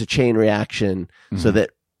 and then it's a chain reaction so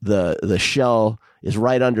that the shell is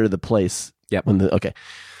right under the place. Yep.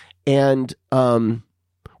 And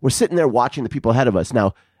we're sitting there watching the people ahead of us.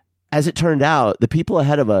 Now, as it turned out, the people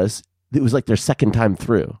ahead of us, it was like their second time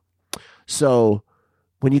through. So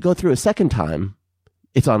when you go through a second time,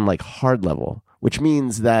 it's on hard level, which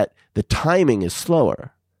means that the timing is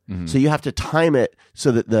slower. Mm-hmm. So you have to time it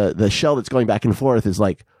so that the shell that's going back and forth is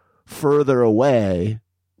further away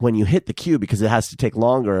when you hit the queue because it has to take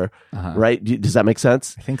longer, right? Does that make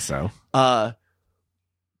sense? I think so.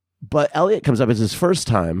 But Elliot comes up as his first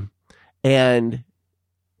time, and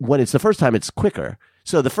when it's the first time, it's quicker.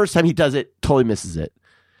 So the first time he does it, totally misses it.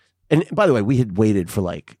 And by the way, we had waited for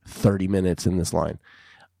like 30 minutes in this line.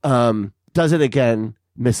 Does it again,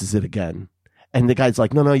 misses it again. And the guy's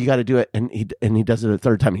like, no, you got to do it. And he does it a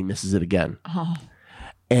third time. He misses it again. Oh.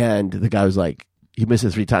 And the guy was like, you missed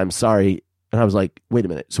it 3 times. Sorry. And I was like, wait a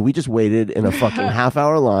minute. So we just waited in a fucking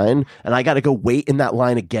half-hour line, and I got to go wait in that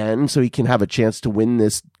line again so he can have a chance to win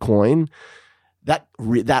this coin. That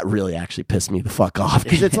really actually pissed me the fuck off,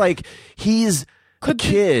 because it's like he's a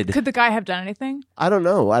kid. Could the guy have done anything? I don't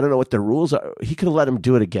know what the rules are. He could have let him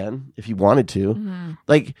do it again if he wanted to. Mm-hmm.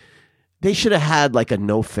 Like, they should have had like a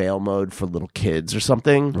no-fail mode for little kids or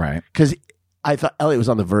something. Right. Because I thought Elliot was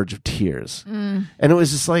on the verge of tears. And it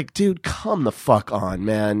was just like, dude, come the fuck on,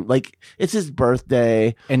 man. Like, it's his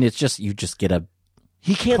birthday. And it's just, you just get a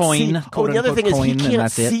He can't coin, see. Oh, the other thing is he can't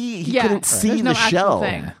it. see. He Yeah, couldn't right. see There's no the actual shell.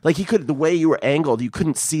 thing. Like, he could, the way you were angled, you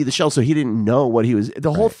couldn't see the shell, so he didn't know what he was.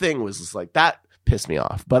 The whole thing was just like, that pissed me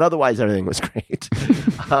off. But otherwise, everything was great.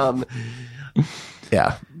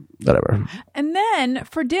 Yeah, whatever. And then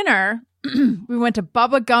for dinner, we went to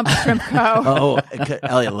Bubba Gump Shrimp Co. Oh,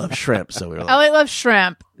 Elliot loves shrimp, so we were like, Elliot loves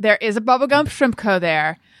shrimp. There is a Bubba Gump Shrimp Co.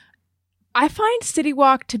 there. I find City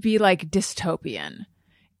Walk to be like dystopian.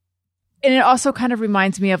 And it also kind of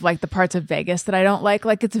reminds me of like the parts of Vegas that I don't like.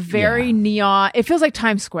 Like, it's very neon. It feels like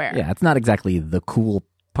Times Square. Yeah, it's not exactly the cool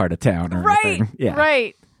part of town or Right. anything. Yeah.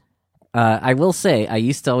 Right. I will say, I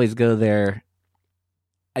used to always go there.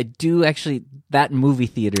 I do actually, that movie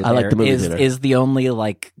theater I like the movie is, theater. is the only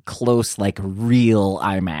like close, like real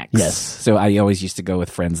IMAX. Yes. So I always used to go with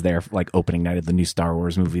friends there, like opening night of the new Star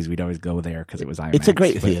Wars movies. We'd always go there because it was IMAX. it's a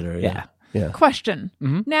great But, theater. Yeah. Yeah. Question.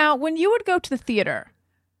 Mhm. Now, when you would go to the theater,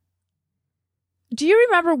 do you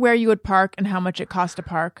remember where you would park and how much it cost to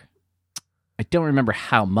park? I don't remember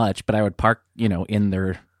how much, but I would park, in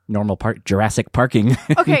their normal park, Jurassic parking,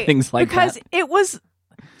 Okay. things like because that. it was.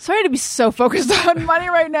 Sorry to be so focused on money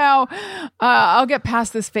right now. I'll get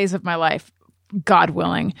past this phase of my life, God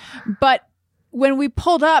willing. But when we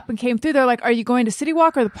pulled up and came through, they're like, "Are you going to City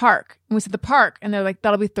Walk or the park?" And we said the park, and they're like,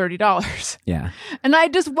 "That'll be $30." Yeah. And I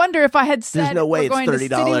just wonder if I had said, There's no way we're it's going to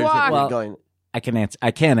 $30 City if Walk. we're going. I can answer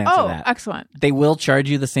that. Excellent. They will charge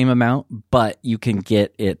you the same amount, but you can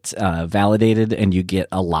get it validated and you get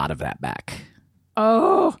a lot of that back.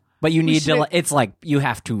 Oh. But you need should've- to, it's like you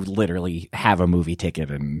have to literally have a movie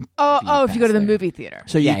ticket and. If you go to the there. movie theater.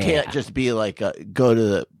 So you Yeah, can't yeah. just be like, go to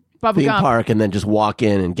the Bubba theme Gump. park and then just walk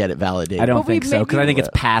in and get it validated. I don't But we think so, because I think maybe-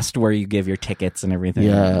 it's past where you give your tickets and everything.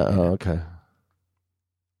 Yeah. Oh, okay.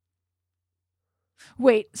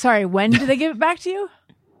 Wait, sorry. When do they give it back to you?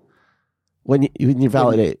 When you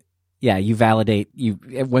validate. Yeah, you validate,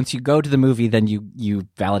 once you go to the movie, then you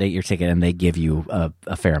validate your ticket and they give you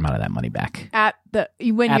a fair amount of that money back. At the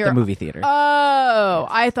movie theater. Oh,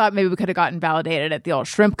 I thought maybe we could have gotten validated at the old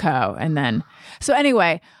Shrimp Co. And then, so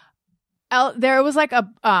anyway, there was like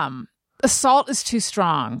assault is too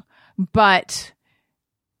strong, but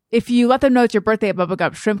if you let them know it's your birthday at Bubba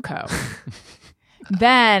Gump Shrimp Co.,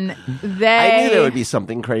 then I knew there would be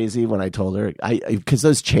something crazy when I told her. Because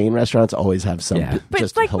those chain restaurants always have some Yeah. but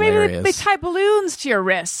just like hilarious. maybe they tie balloons to your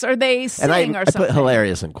wrists or they sing and or I something. put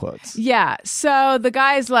hilarious in quotes. Yeah. So the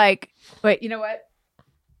guy's like, wait, you know what?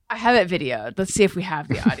 I have it videoed. Let's see if we have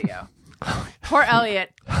the audio. Poor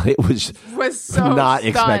Elliot It was was so not stunned.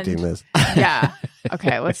 expecting this. Yeah.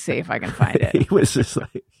 Okay, let's see if I can find He it. was just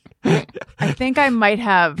like, I think I might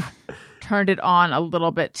have turned it on a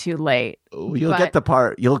little bit too late. you'll But- get the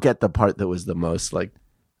part. You'll get the part that was the most like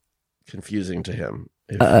confusing to him.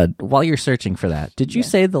 While you're searching for that, did you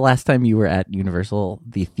say the last time you were at Universal,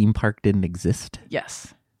 the theme park didn't exist?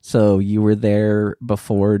 Yes. So you were there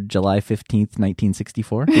before July 15th,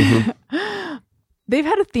 1964? They've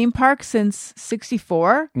had a theme park since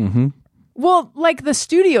 64. Mm-hmm. Well, like the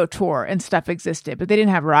studio tour and stuff existed, but they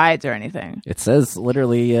didn't have rides or anything. It says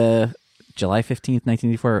literally July 15th,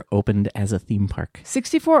 1984 opened as a theme park.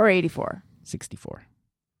 64 or 84? 64.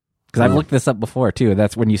 Because I've looked this up before too.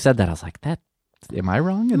 That's when you said that I was like, am I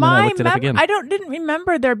wrong? And then I looked it up again. I didn't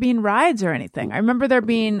remember there being rides or anything. I remember there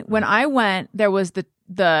being, when I went, there was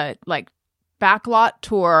the like backlot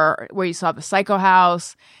tour where you saw the Psycho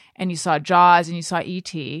House and you saw Jaws and you saw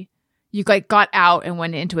E.T. You like got out and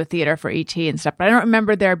went into a theater for E.T. and stuff, but I don't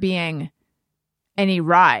remember there being any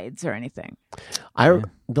rides or anything.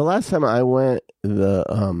 The last time I went,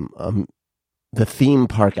 the theme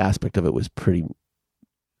park aspect of it was pretty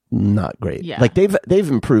not great. Yeah. Like they've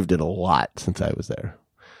improved it a lot since I was there.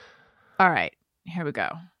 All right, here we go.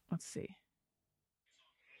 Let's see.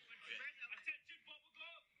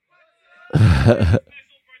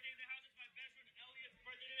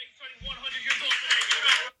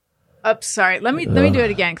 Oops, sorry. Let me do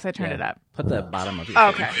it again because I turned it up. Put the bottom of your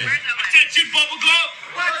Okay. Attention, Bubblegum!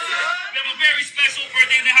 We have a very special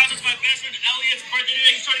birthday in the house. It's my best friend Elliot's birthday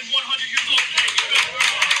today. He's turning 100 years old today.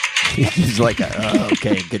 He's like,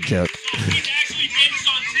 okay, good joke. So he's actually famous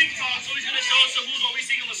on TikTok, so he's going to show us the moves while we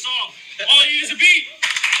sing him a song. All you need is a beat.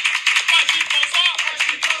 First it goes up. First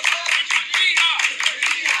it goes up. It's the beat up.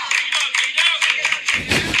 Take it down. Take it down.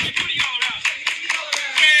 Take it all around. Shake your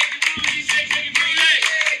booty, shake your booty.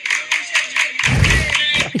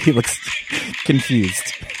 He looks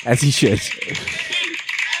confused, as he should.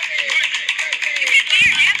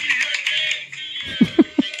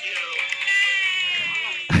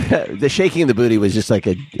 The shaking of the booty was just like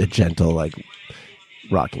a gentle, like,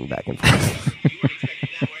 rocking back and forth.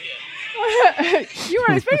 You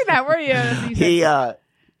weren't expecting that, were you? He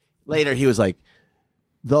later he was like,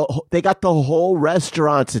 they got the whole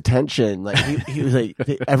restaurant's attention. Like he was like,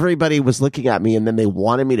 everybody was looking at me, and then they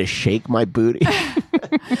wanted me to shake my booty.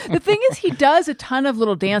 The thing is, he does a ton of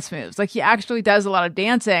little dance moves. Like, he actually does a lot of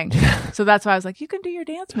dancing. So that's why I was like, you can do your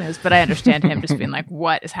dance moves. But I understand him just being like,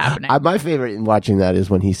 what is happening? My favorite in watching that is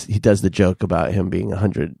when he does the joke about him being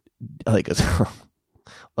 100.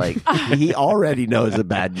 Like, he already knows a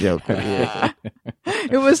bad joke.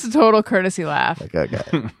 It was a total courtesy laugh. Like,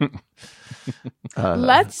 okay.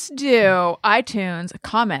 Let's do iTunes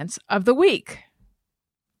comments of the week.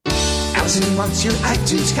 Allison wants your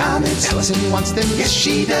iTunes comments. Allison wants them, yes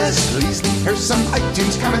she does. Please leave her some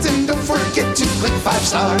iTunes comments and don't forget to click 5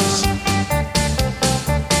 stars.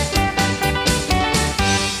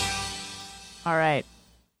 All right.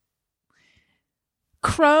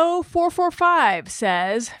 Crow445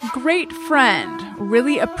 says, great friend.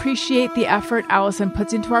 Really appreciate the effort Allison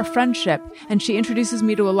puts into our friendship, and she introduces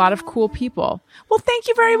me to a lot of cool people. Well, thank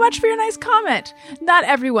you very much for your nice comment. Not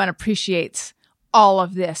everyone appreciates all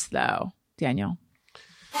of this, though. Daniel.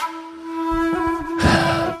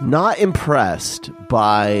 Not impressed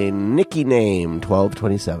by Nicky Name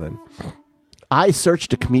 1227. I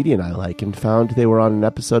searched a comedian I like and found they were on an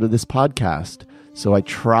episode of this podcast, so I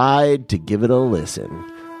tried to give it a listen.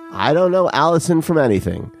 I don't know Allison from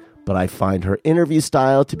anything, but I find her interview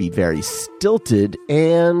style to be very stilted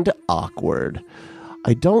and awkward.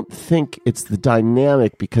 I don't think it's the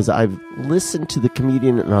dynamic because I've listened to the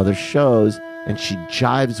comedian in other shows and she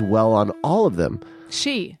jives well on all of them.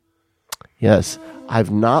 She. Yes,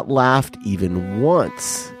 I've not laughed even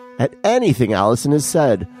once at anything Allison has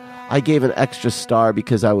said. I gave an extra star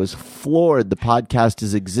because I was floored the podcast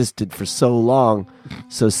has existed for so long,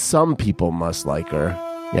 so some people must like her.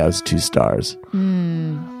 Yeah, it was 2 stars.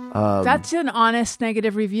 That's an honest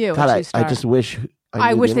negative review. God, I just wish...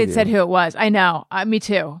 I wish they'd said who it was. I know. Me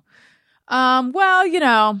too. Well, you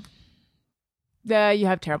know, you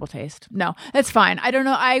have terrible taste. No, that's fine. I don't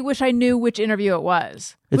know. I wish I knew which interview it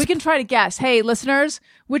was. We can try to guess. Hey, listeners,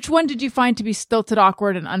 which one did you find to be stilted,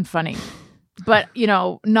 awkward, and unfunny? But, you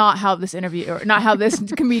know, not how this interview, or not how this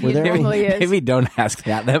comedian normally is. Maybe don't ask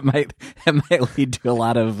that. That might lead to a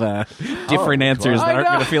lot of different answers that aren't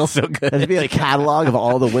going to feel so good. It'd be a catalog of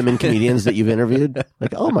all the women comedians that you've interviewed.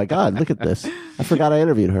 Like, oh my God, look at this. I forgot I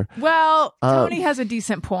interviewed her. Well, Tony has a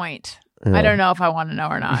decent point. Yeah. I don't know if I want to know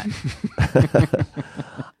or not.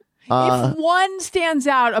 If one stands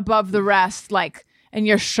out above the rest, like, and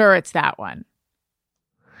you're sure it's that one.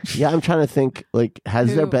 Yeah, I'm trying to think, like,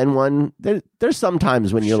 has there been one? There's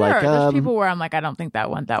sometimes when you're like... there's people where I'm like, I don't think that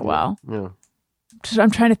went that well. Yeah. I'm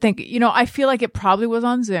trying to think. You know, I feel like it probably was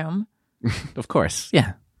on Zoom. Of course.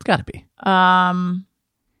 Yeah, it's got to be. I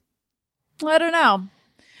don't know.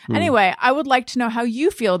 Anyway, I would like to know how you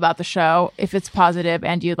feel about the show, if it's positive,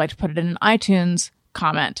 and you'd like to put it in an iTunes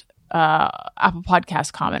comment, Apple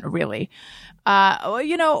Podcast comment, really.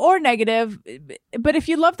 You know, or negative. But if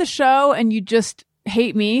you love the show and you just...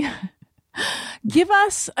 hate me, give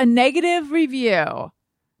us a negative review,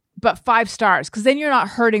 but 5 stars, because then you're not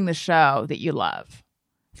hurting the show that you love.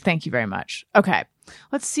 Thank you very much. Okay,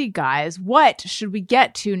 let's see, guys. What should we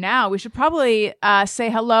get to now? We should probably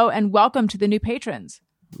say hello and welcome to the new patrons.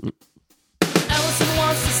 Allison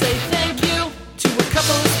wants to say thank you to a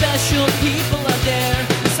couple of special people out there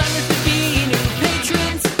who signed up to be new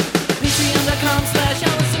patrons.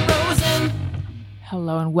 Patreon.com/Allison Rosen.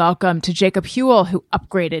 Hello and welcome to Jacob Hewell, who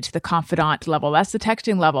upgraded to the confidant level. That's the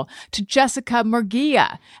texting level. To Jessica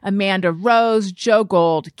Murguia, Amanda Rose, Joe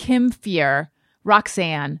Gold, Kim Fear,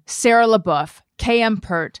 Roxanne, Sarah LaBeouf, K.M.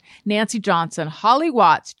 Pert, Nancy Johnson, Holly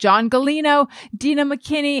Watts, John Galino, Dina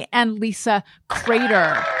McKinney, and Lisa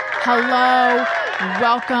Crater. Hello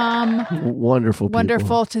Welcome. Wonderful people.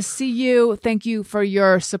 Wonderful to see you. Thank you for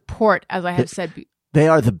your support. As I have said, They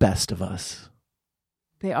are the best of us.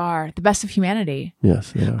 they are the best of humanity.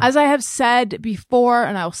 Yes, they are. As I have said before,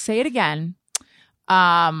 and I will say it again,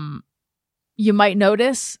 you might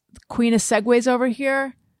notice the queen of segues over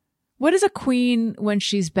here. What is a queen when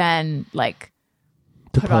she's been like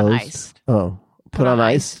put on Deposed. ice? Oh, put on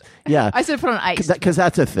ice? Yeah. I said put on ice. Because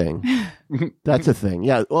that's a thing. That's a thing.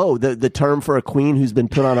 Yeah. Oh, the term for a queen who's been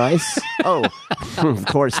put on ice? Oh, of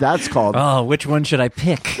course, that's called. Oh, which one should I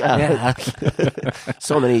pick? Yeah.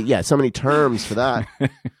 So many terms for that.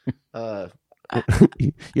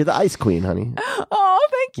 You're the ice queen, honey. Oh,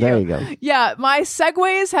 thank you. There you go. Yeah, my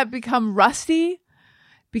segues have become rusty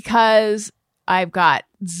because I've got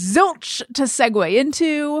zilch to segue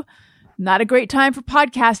into. Not a great time for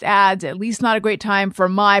podcast ads, at least not a great time for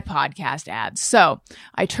my podcast ads. So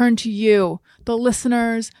I turn to you, the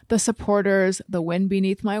listeners, the supporters, the wind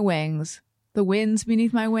beneath my wings, the winds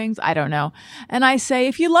beneath my wings. I don't know. And I say,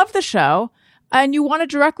 if you love the show and you want to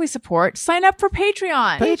directly support, sign up for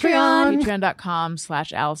Patreon.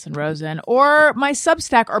 Patreon.com/Allison Rosen or my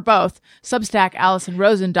Substack or both. Substack,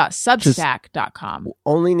 AllisonRosen.substack.com.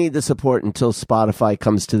 Only need the support until Spotify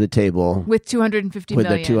comes to the table With 250 with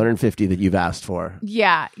million. the 250 that you've asked for.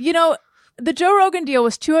 Yeah. You know, the Joe Rogan deal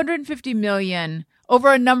was 250 million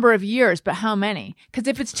over a number of years, but how many? Because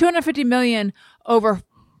if it's 250 million over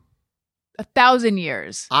 1,000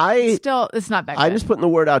 years, still, it's not that good. I'm just putting the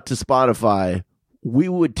word out to Spotify. We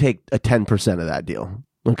would take a 10% of that deal.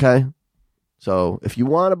 Okay? So if you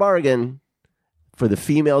want a bargain for the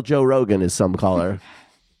female Joe Rogan, as some call her.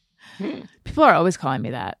 People are always calling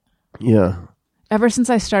me that. Yeah. Ever since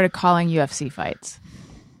I started calling UFC fights.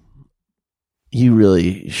 You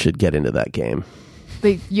really should get into that game.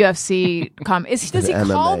 The UFC does he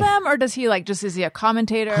call MMA. them or does he is he a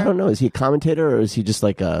commentator? I don't know. Is he a commentator or is he just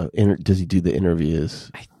like does he do the interviews?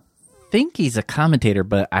 I think he's a commentator,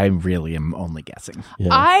 but I really am only guessing. Yeah.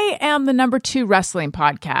 I am the number 2 wrestling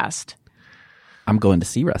podcast. I'm going to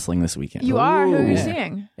see wrestling this weekend. You are? Who are you Yeah.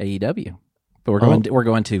 seeing? AEW. But we're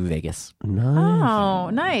going to Vegas. Nice. Oh,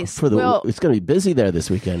 nice. It's going to be busy there this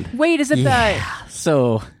weekend. Wait, is it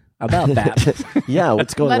So about that. Yeah,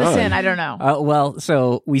 what's going let on? us in? I don't know.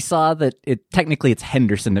 So we saw that it's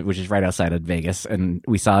Henderson, which is right outside of Vegas, and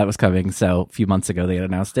we saw it was coming. So a few months ago they had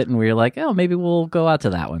announced it, and we were like, oh, maybe we'll go out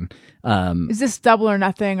to that one. Is this Double or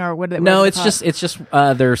Nothing or what? No, it's just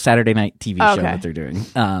their Saturday night TV show Okay. that they're doing.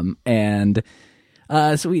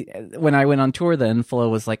 So when I went on tour, then Flo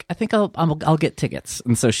was like, I think I'll get tickets,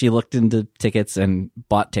 and so she looked into tickets and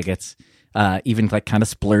bought tickets. Even like kind of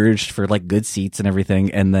splurged for like good seats and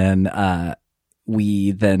everything. And then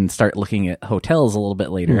we then start looking at hotels a little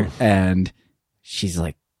bit later, and she's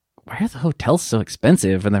like, why are the hotels so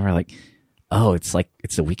expensive? And then we're like, oh, it's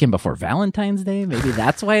the weekend before Valentine's Day. Maybe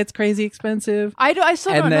that's why it's crazy expensive. I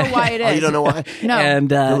still don't know why it is. Oh, you don't know why? No. And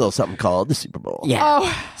a little something called the Super Bowl. yeah.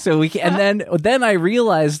 Oh. So and then I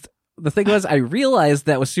realized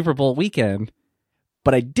that was Super Bowl weekend,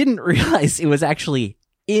 but I didn't realize it was actually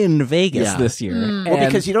in Vegas this year. Well,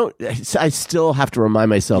 because you don't. I still have to remind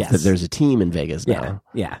myself Yes. that there's a team in Vegas now.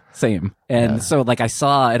 Yeah, same. And so like I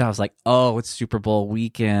saw it, I was like, oh, it's Super Bowl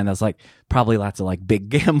weekend. I was like, probably lots of like big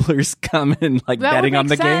gamblers coming, like That would betting on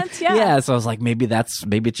the make sense, game. yeah. So I was like, maybe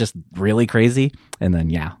it's just really crazy. And then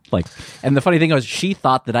and the funny thing was, she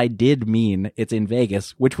thought that I did mean it's in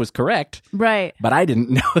Vegas, which was correct, Right. but I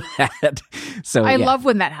didn't know that. So I love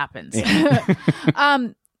when that happens.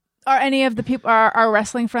 Are any of the people, our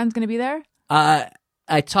wrestling friends going to be there?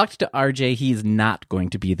 I talked to RJ. He's not going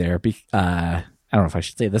to be there. I don't know if I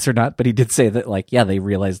should say this or not, but he did say that, they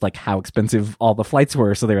realized how expensive all the flights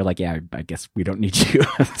were, so they were like, "Yeah, I guess we don't need you."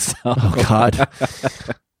 So, Oh God.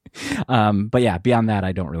 But yeah, beyond that,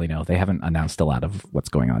 I don't really know. They haven't announced a lot of what's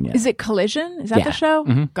going on yet. Is it Collision? Is that Yeah. the show?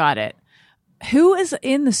 Mm-hmm. Got it. Who is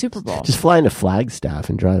in the Super Bowl? Just fly into Flagstaff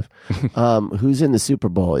and drive. Who's in the Super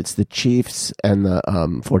Bowl? It's the Chiefs and the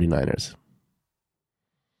 49ers.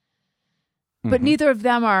 But neither of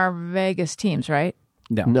them are Vegas teams, right?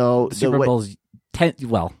 No, The Super Bowl's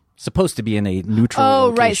supposed to be in a neutral. Oh,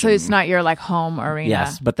 location. right. So it's not your home arena.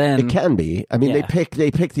 Yes, but then It can be. I mean, Yeah.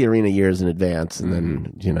 they pick the arena years in advance, and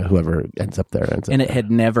then whoever ends up there ends up. and it there.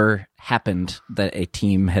 had never happened that a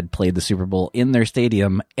team had played the Super Bowl in their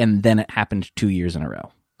stadium, and then it happened 2 years in a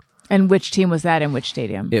row. And which team was that in which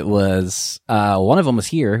stadium? It was one of them was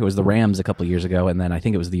here. It was the Rams a couple of years ago, and then I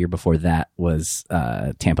think it was the year before that was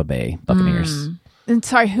Tampa Bay Buccaneers. And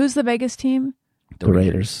sorry, who's the Vegas team? the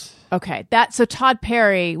Raiders. Okay. So Todd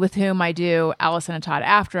Perry, with whom I do Allison and Todd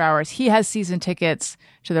After Hours, he has season tickets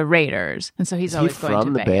to the Raiders. And so he's Is he always going to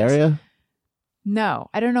from the Vegas. Bay Area? No,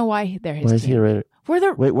 I don't know why they're his Why is he a team.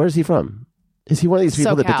 Raider? Wait, where's he from? Is he one of these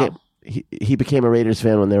people that SoCal. he became a Raiders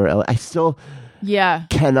fan when they were LA? I still yeah.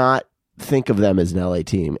 cannot think of them as an LA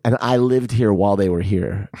team, and I lived here while they were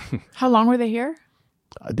here. How long were they here?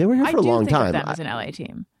 They were here for a long I do think time. of them as an LA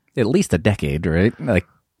team. At least a decade, right? Like,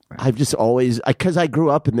 I've just always because I grew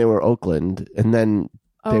up and they were Oakland, and then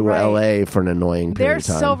they were right. LA for an annoying period They're of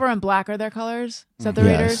time. silver and black are their colors. Is that the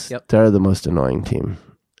Yes, Raiders? Yep. they're the most annoying team.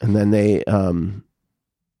 And then they and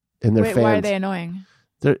their Wait, fans. why are they annoying?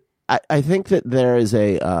 I think that there is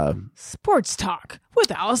a. Sports talk with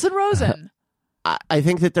Allison Rosen. I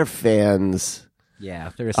think that their fans yeah,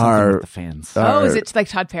 there is something with the fans. Oh, is it like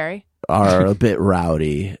Todd Perry? are a bit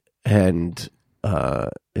rowdy, and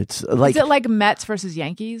it's like Is it like Mets versus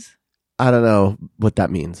Yankees? I don't know what that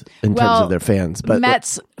means in terms Well, of their fans, but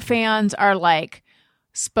Mets fans are like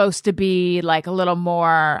supposed to be like a little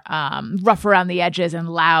more rough around the edges and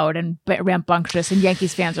loud and rambunctious, and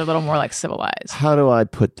Yankees fans are a little more like civilized. how do I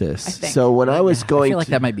put this? I think. So when I was I going, feel like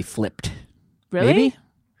that might be flipped. Really? Maybe?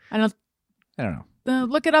 I don't I don't know.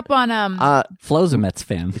 look it up on Flo's a Mets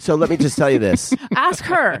fan. so let me just tell you this. ask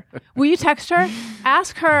her. Will you text her?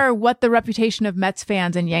 Ask her what the reputation of Mets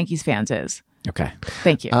fans and Yankees fans is. Okay.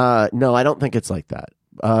 Thank you. No, I don't think it's like that.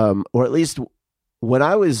 Or at least when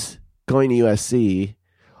I was going to USC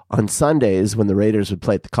on Sundays when the Raiders would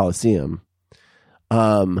play at the Coliseum,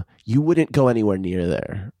 you wouldn't go anywhere near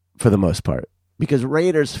there for the most part because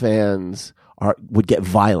Raiders fans would get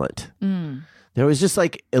violent. There was just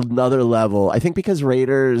like another level. I think because the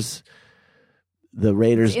Raiders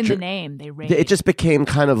It's in the name, they raid. it just became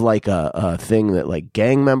kind of like a thing that like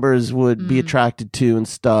gang members would be attracted to and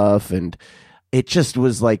stuff, and it just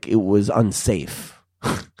was like it was unsafe.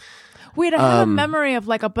 Wait, I have a memory of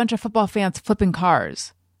like a bunch of football fans flipping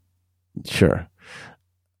cars. Sure.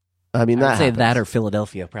 I mean, I'd say happens. that or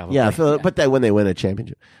Philadelphia, probably. Yeah, but that when they win a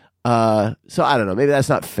championship. So I don't know. Maybe that's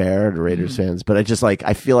not fair to Raiders fans, but I just like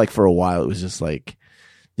I feel like for a while it was just like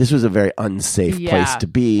this was a very unsafe place to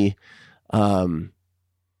be.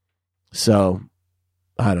 So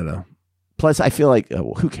I don't know. Plus, I feel like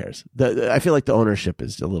who cares? I feel like the ownership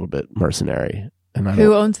is a little bit mercenary. And I Who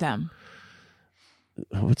don't, owns them?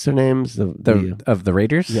 what's their names? Of the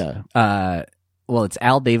Raiders? Yeah. Well, it's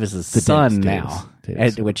Al Davis's The son Davis. now.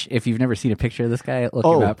 Davis. Which, if you've never seen a picture of this guy, look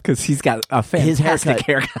Oh. him up because he's got a His fantastic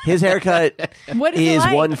haircut. His haircut What is it is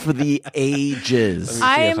like? one for the ages. see if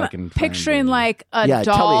I I'm can find picturing it. like a Yeah,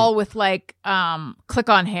 tell doll me. with like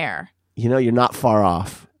click-on hair. You know, you're not far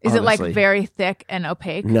off. Is it like honestly. very thick and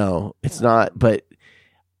opaque? No, it's not. But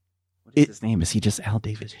What's his name? Is he just Al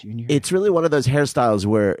Davis Jr.? it's really one of those hairstyles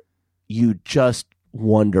where you just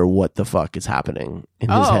wonder what the fuck is happening in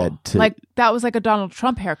his head. Like that was like a Donald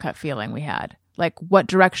Trump haircut feeling we had. Like, what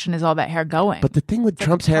direction is all that hair going? But the thing with It's like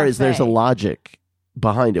Trump's a hair is there's a parfait. logic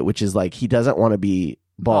behind it, which is like he doesn't want to be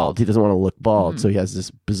bald. He doesn't want to look bald, so he has this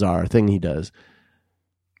bizarre thing he does.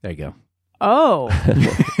 there you go. oh,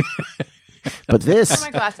 But this, oh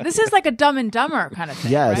my gosh, this is like a Dumb and Dumber kind of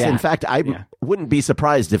thing. yes, right? in fact, I wouldn't be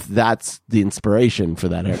surprised if that's the inspiration for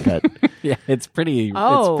that haircut. Yeah, it's pretty.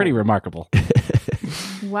 Oh. It's pretty remarkable.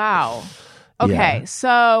 Wow. Okay, Yeah.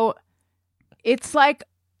 so it's like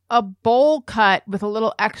a bowl cut with a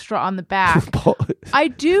little extra on the back. I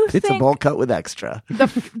do It's think a bowl cut with extra.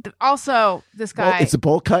 also this guy. It's a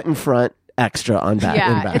bowl cut in front, extra on back. in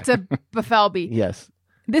yeah, back. it's a Buffalby. Yes.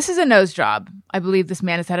 This is a nose job. I believe this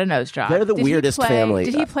man has had a nose job. They're the Did he weirdest play- family.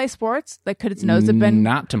 Did he play sports? Like, could his nose have been?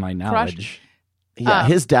 Not to my knowledge. Yeah,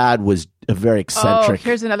 his dad was a very eccentric. Oh,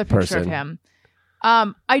 here's another picture of person. him.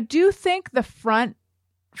 I do think the front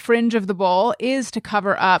fringe of the bowl is to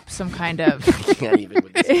cover up some kind of. Can't even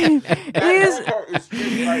with this.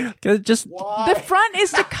 Just The front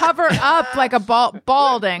is to cover up like a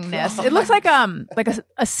baldingness. It looks like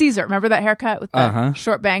a Caesar. Remember that haircut with the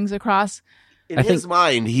short bangs across? In his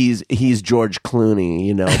mind, he's George Clooney,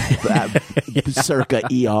 you know, circa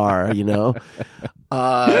ER, you know.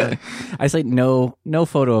 I say no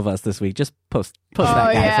photo of us this week. Just post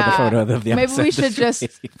that guy for the photo of the Maybe episode we this should just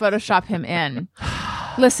week. Photoshop him in.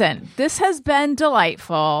 Listen, this has been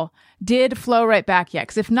delightful. Did Flo write back yet?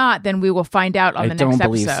 Because if not, then we will find out on I the don't next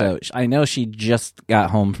believe episode. so. I know she just got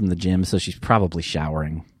home from the gym, so she's probably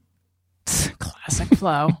showering. Classic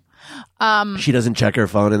Flo. She doesn't check her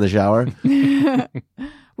phone in the shower.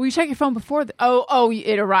 Will you check your phone before?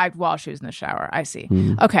 It arrived while she was in the shower. I see.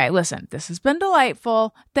 Okay, listen, this has been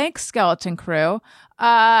delightful. Thanks, Skeleton Crew.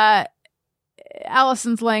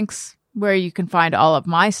 Allison's links, where you can find all of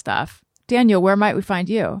my stuff. Daniel, where might we find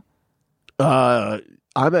you? I'm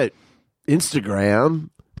at Instagram,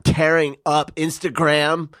 tearing up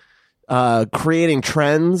Instagram, creating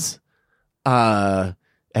trends.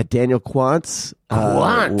 At Daniel Quantz.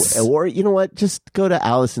 Or you know what? Just go to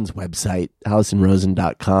Allison's website,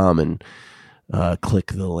 AllisonRosen.com, and click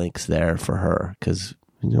the links there for her, because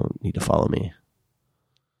you don't need to follow me.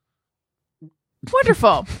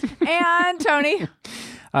 Wonderful. And Tony.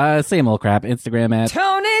 Same old crap. Instagram at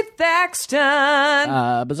Tony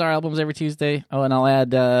Thaxton. Bizarre Albums every Tuesday. Oh, and I'll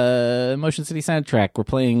add Motion City Soundtrack. We're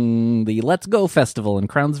playing the Let's Go Festival in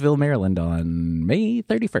Crownsville, Maryland on May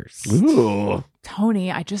 31st. Ooh.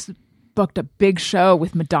 Tony, I just booked a big show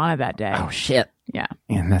with Madonna that day. Oh, shit. Yeah.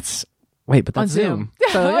 And that's... Wait, but that's on Zoom.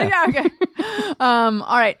 So, Oh, yeah, okay.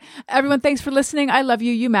 All right. Everyone, thanks for listening. I love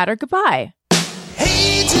you. You matter. Goodbye.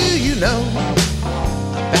 Hey, do you know about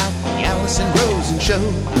the Allison Rosen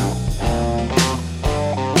Show?